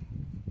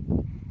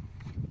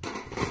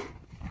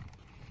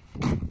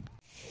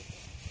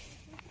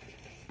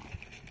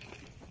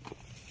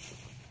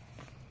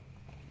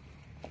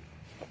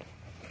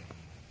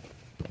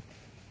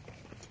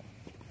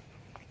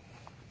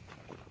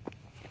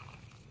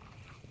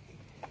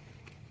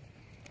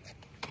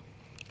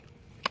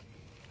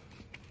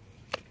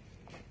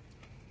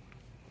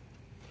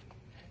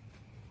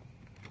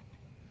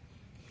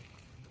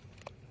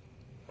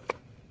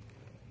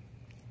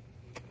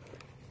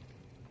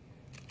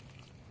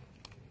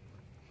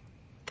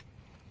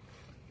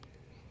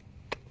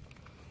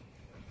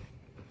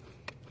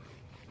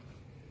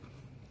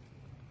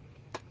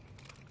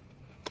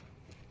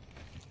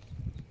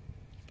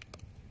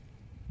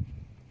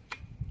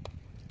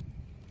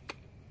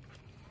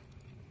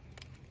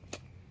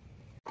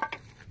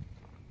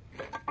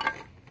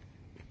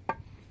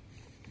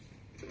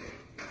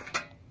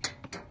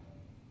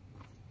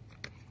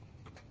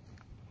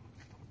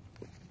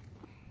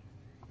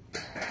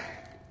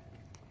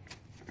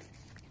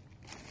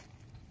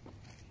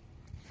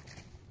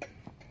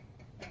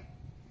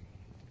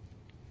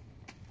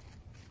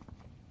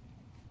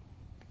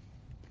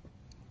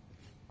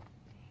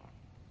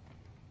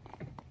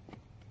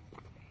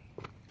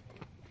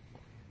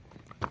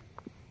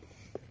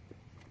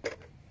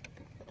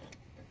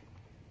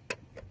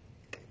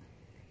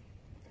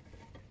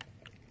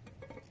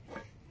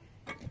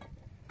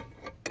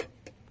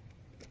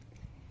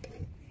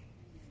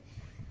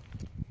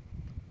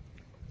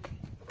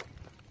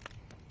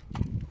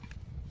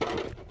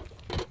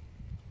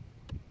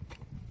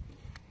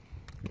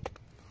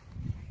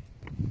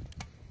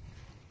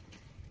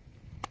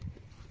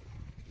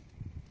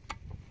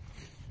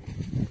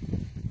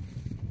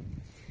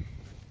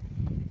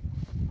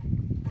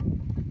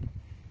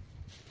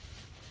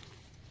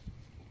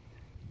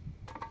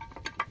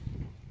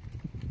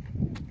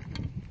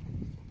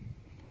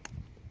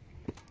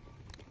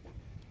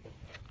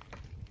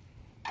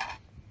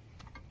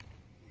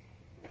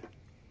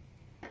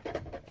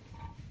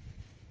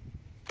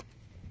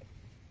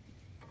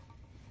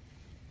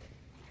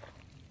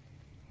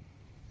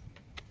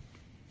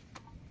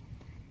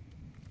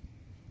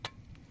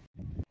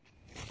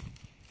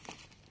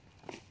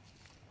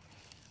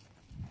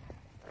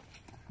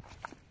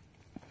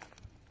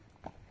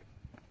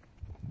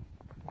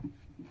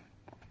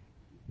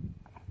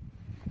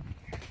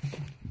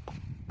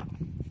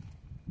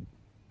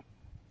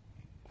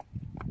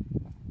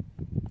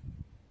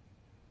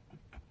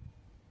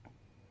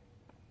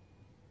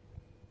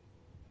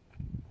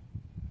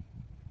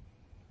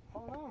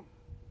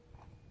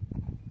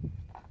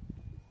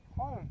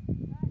خانم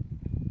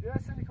بیا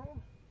سری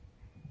کن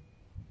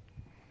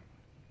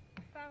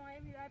فرمایه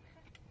میره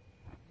بخیر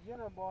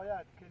یه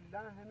باید که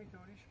لحن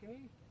همیطوریش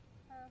کنی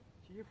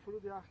که یه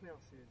فرود یخ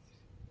نیاسید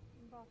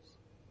باش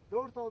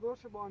دور تا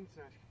دورش با آن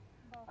میتونش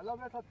باش الان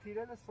باید تا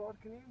تیرل سوار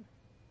کنیم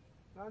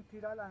من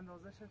تیرل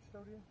اندازه شد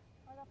چطوریه؟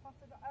 حالا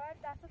فاصله اول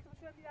دستت رو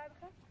شو میره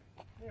بخیر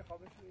نه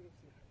خوابش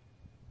میرسید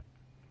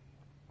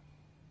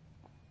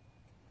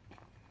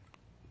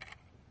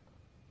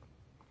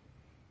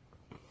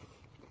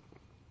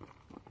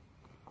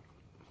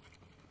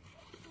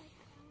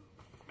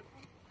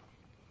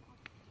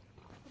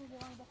رو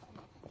جوان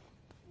بخیر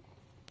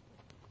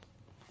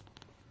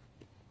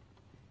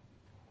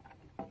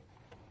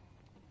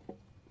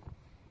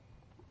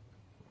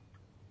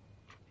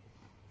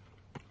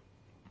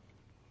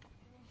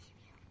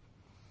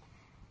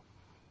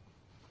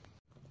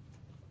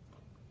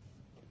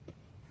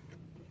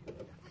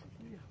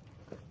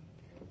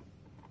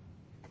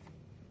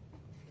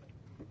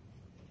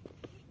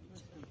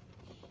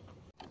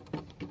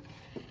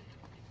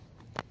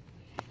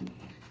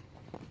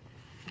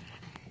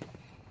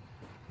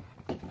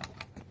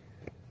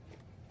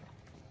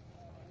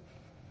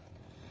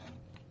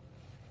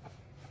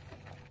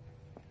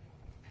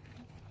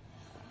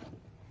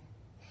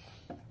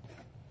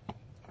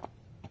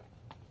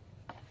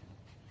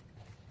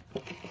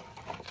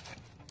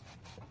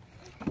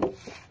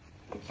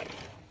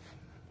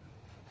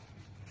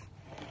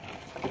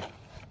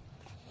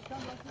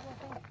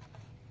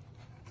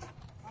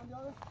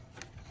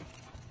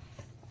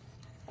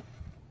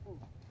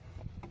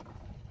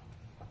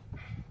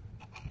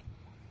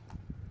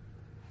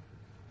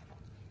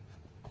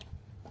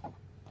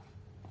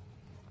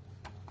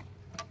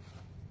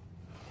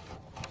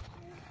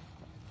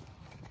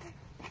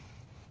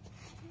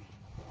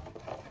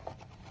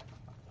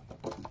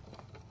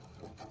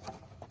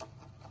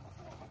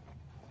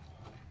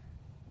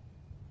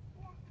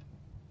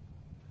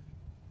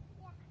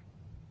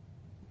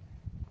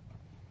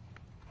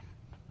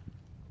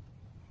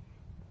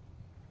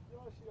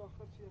راشی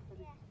آخر چیه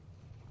خیلی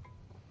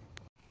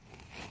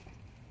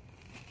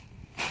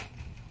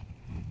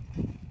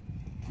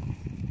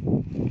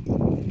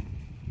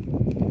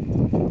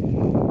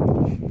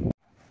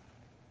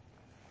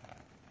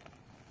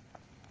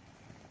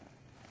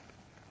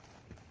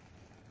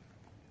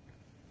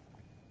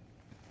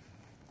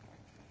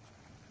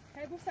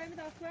هی bu sayımı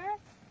da atma.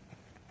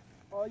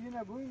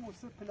 آینه بوی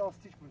موسی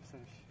پلاستیک بود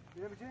سرش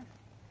بیره بچه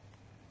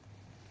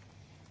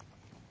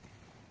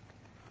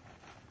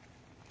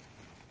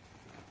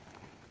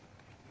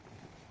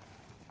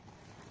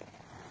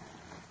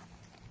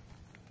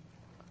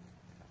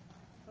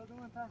تا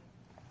دومن تا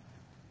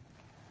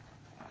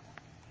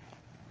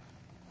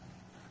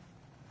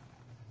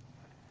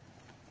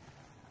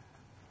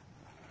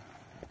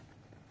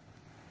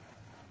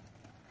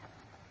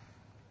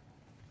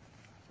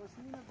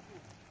Sosini ne bu?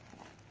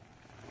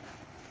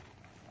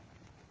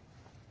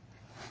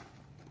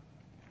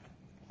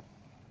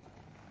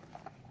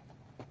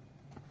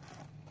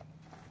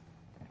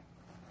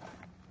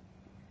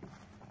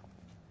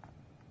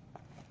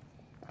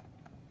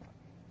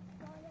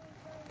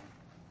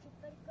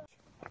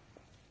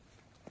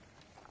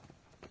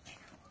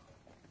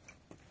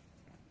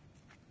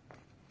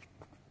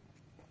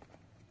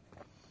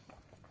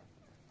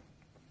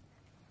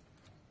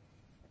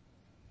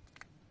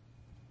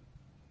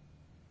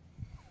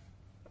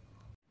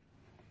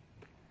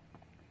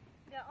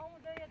 Ya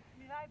ama da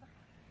miray bak.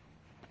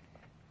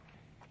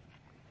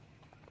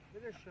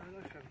 بده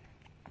شهر کنم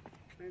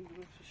این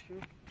درستش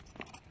کنم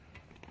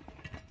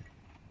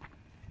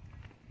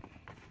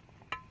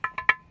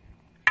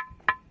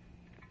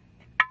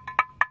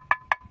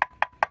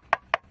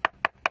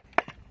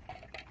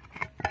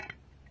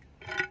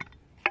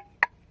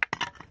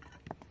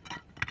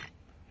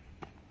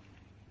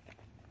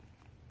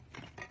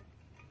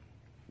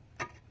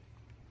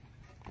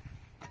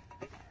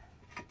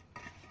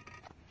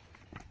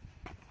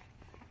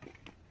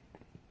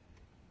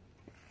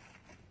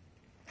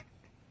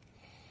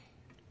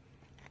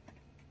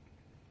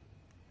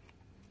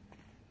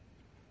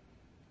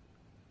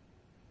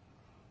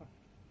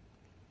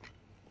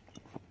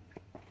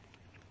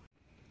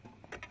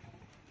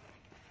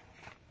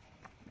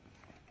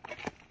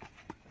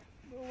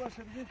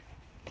باشه بگیر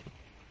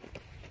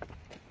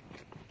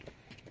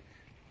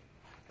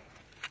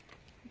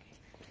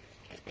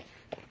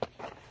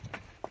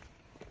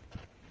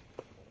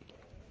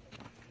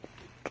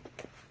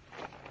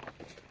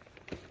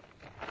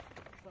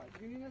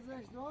گینی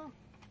نزدش دو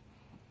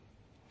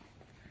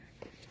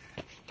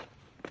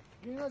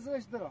گینی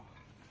نزدش درا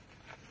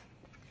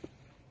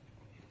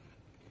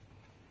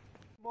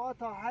با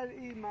تا هر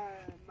ای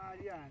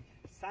مریان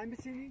سن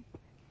بسینی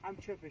هم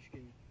چپش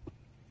کنی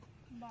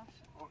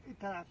باشه این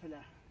طرف له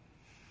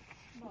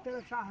این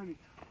طرف شهمید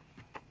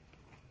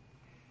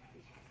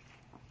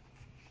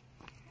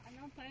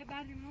الان تای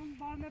بعدیمون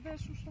بار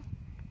نبرشوشه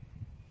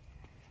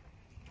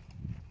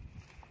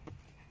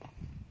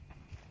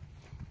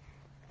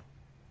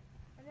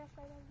Ali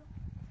asaydı.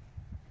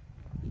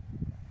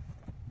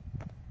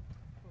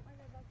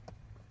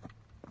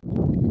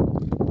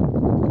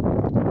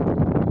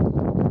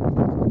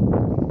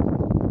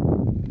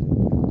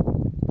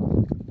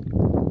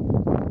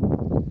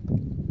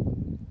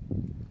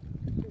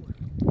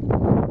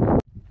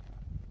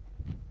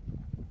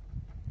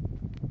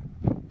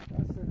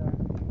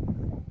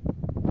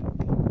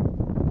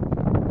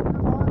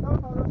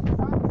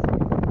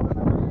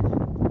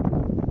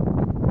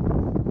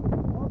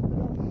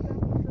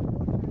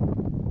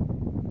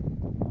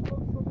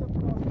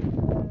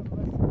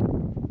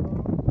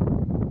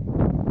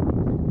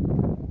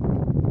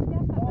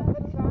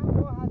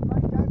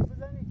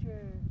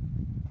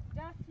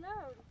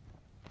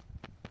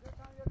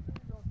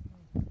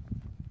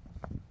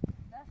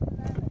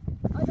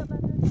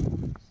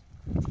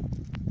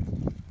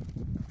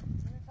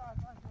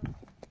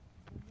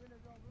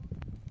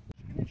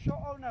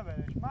 شو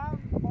نبرش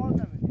من باز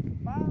نبرش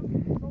من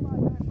تو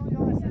مدرسان یا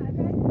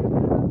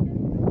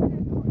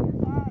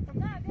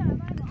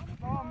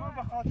من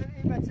به خاطر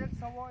این بچه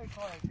سوای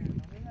کار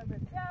کردم این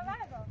نبرش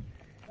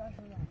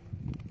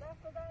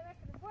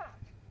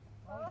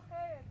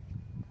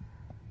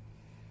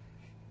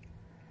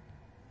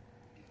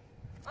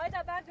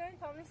Ayda berceğin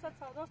tamamını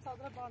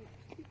sadra bana.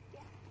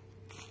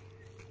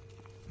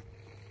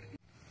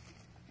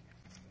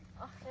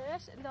 Ah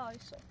eş, la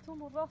işe.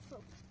 Tumu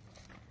rasıl.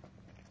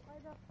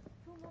 Ayda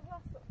tumu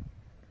rasıl.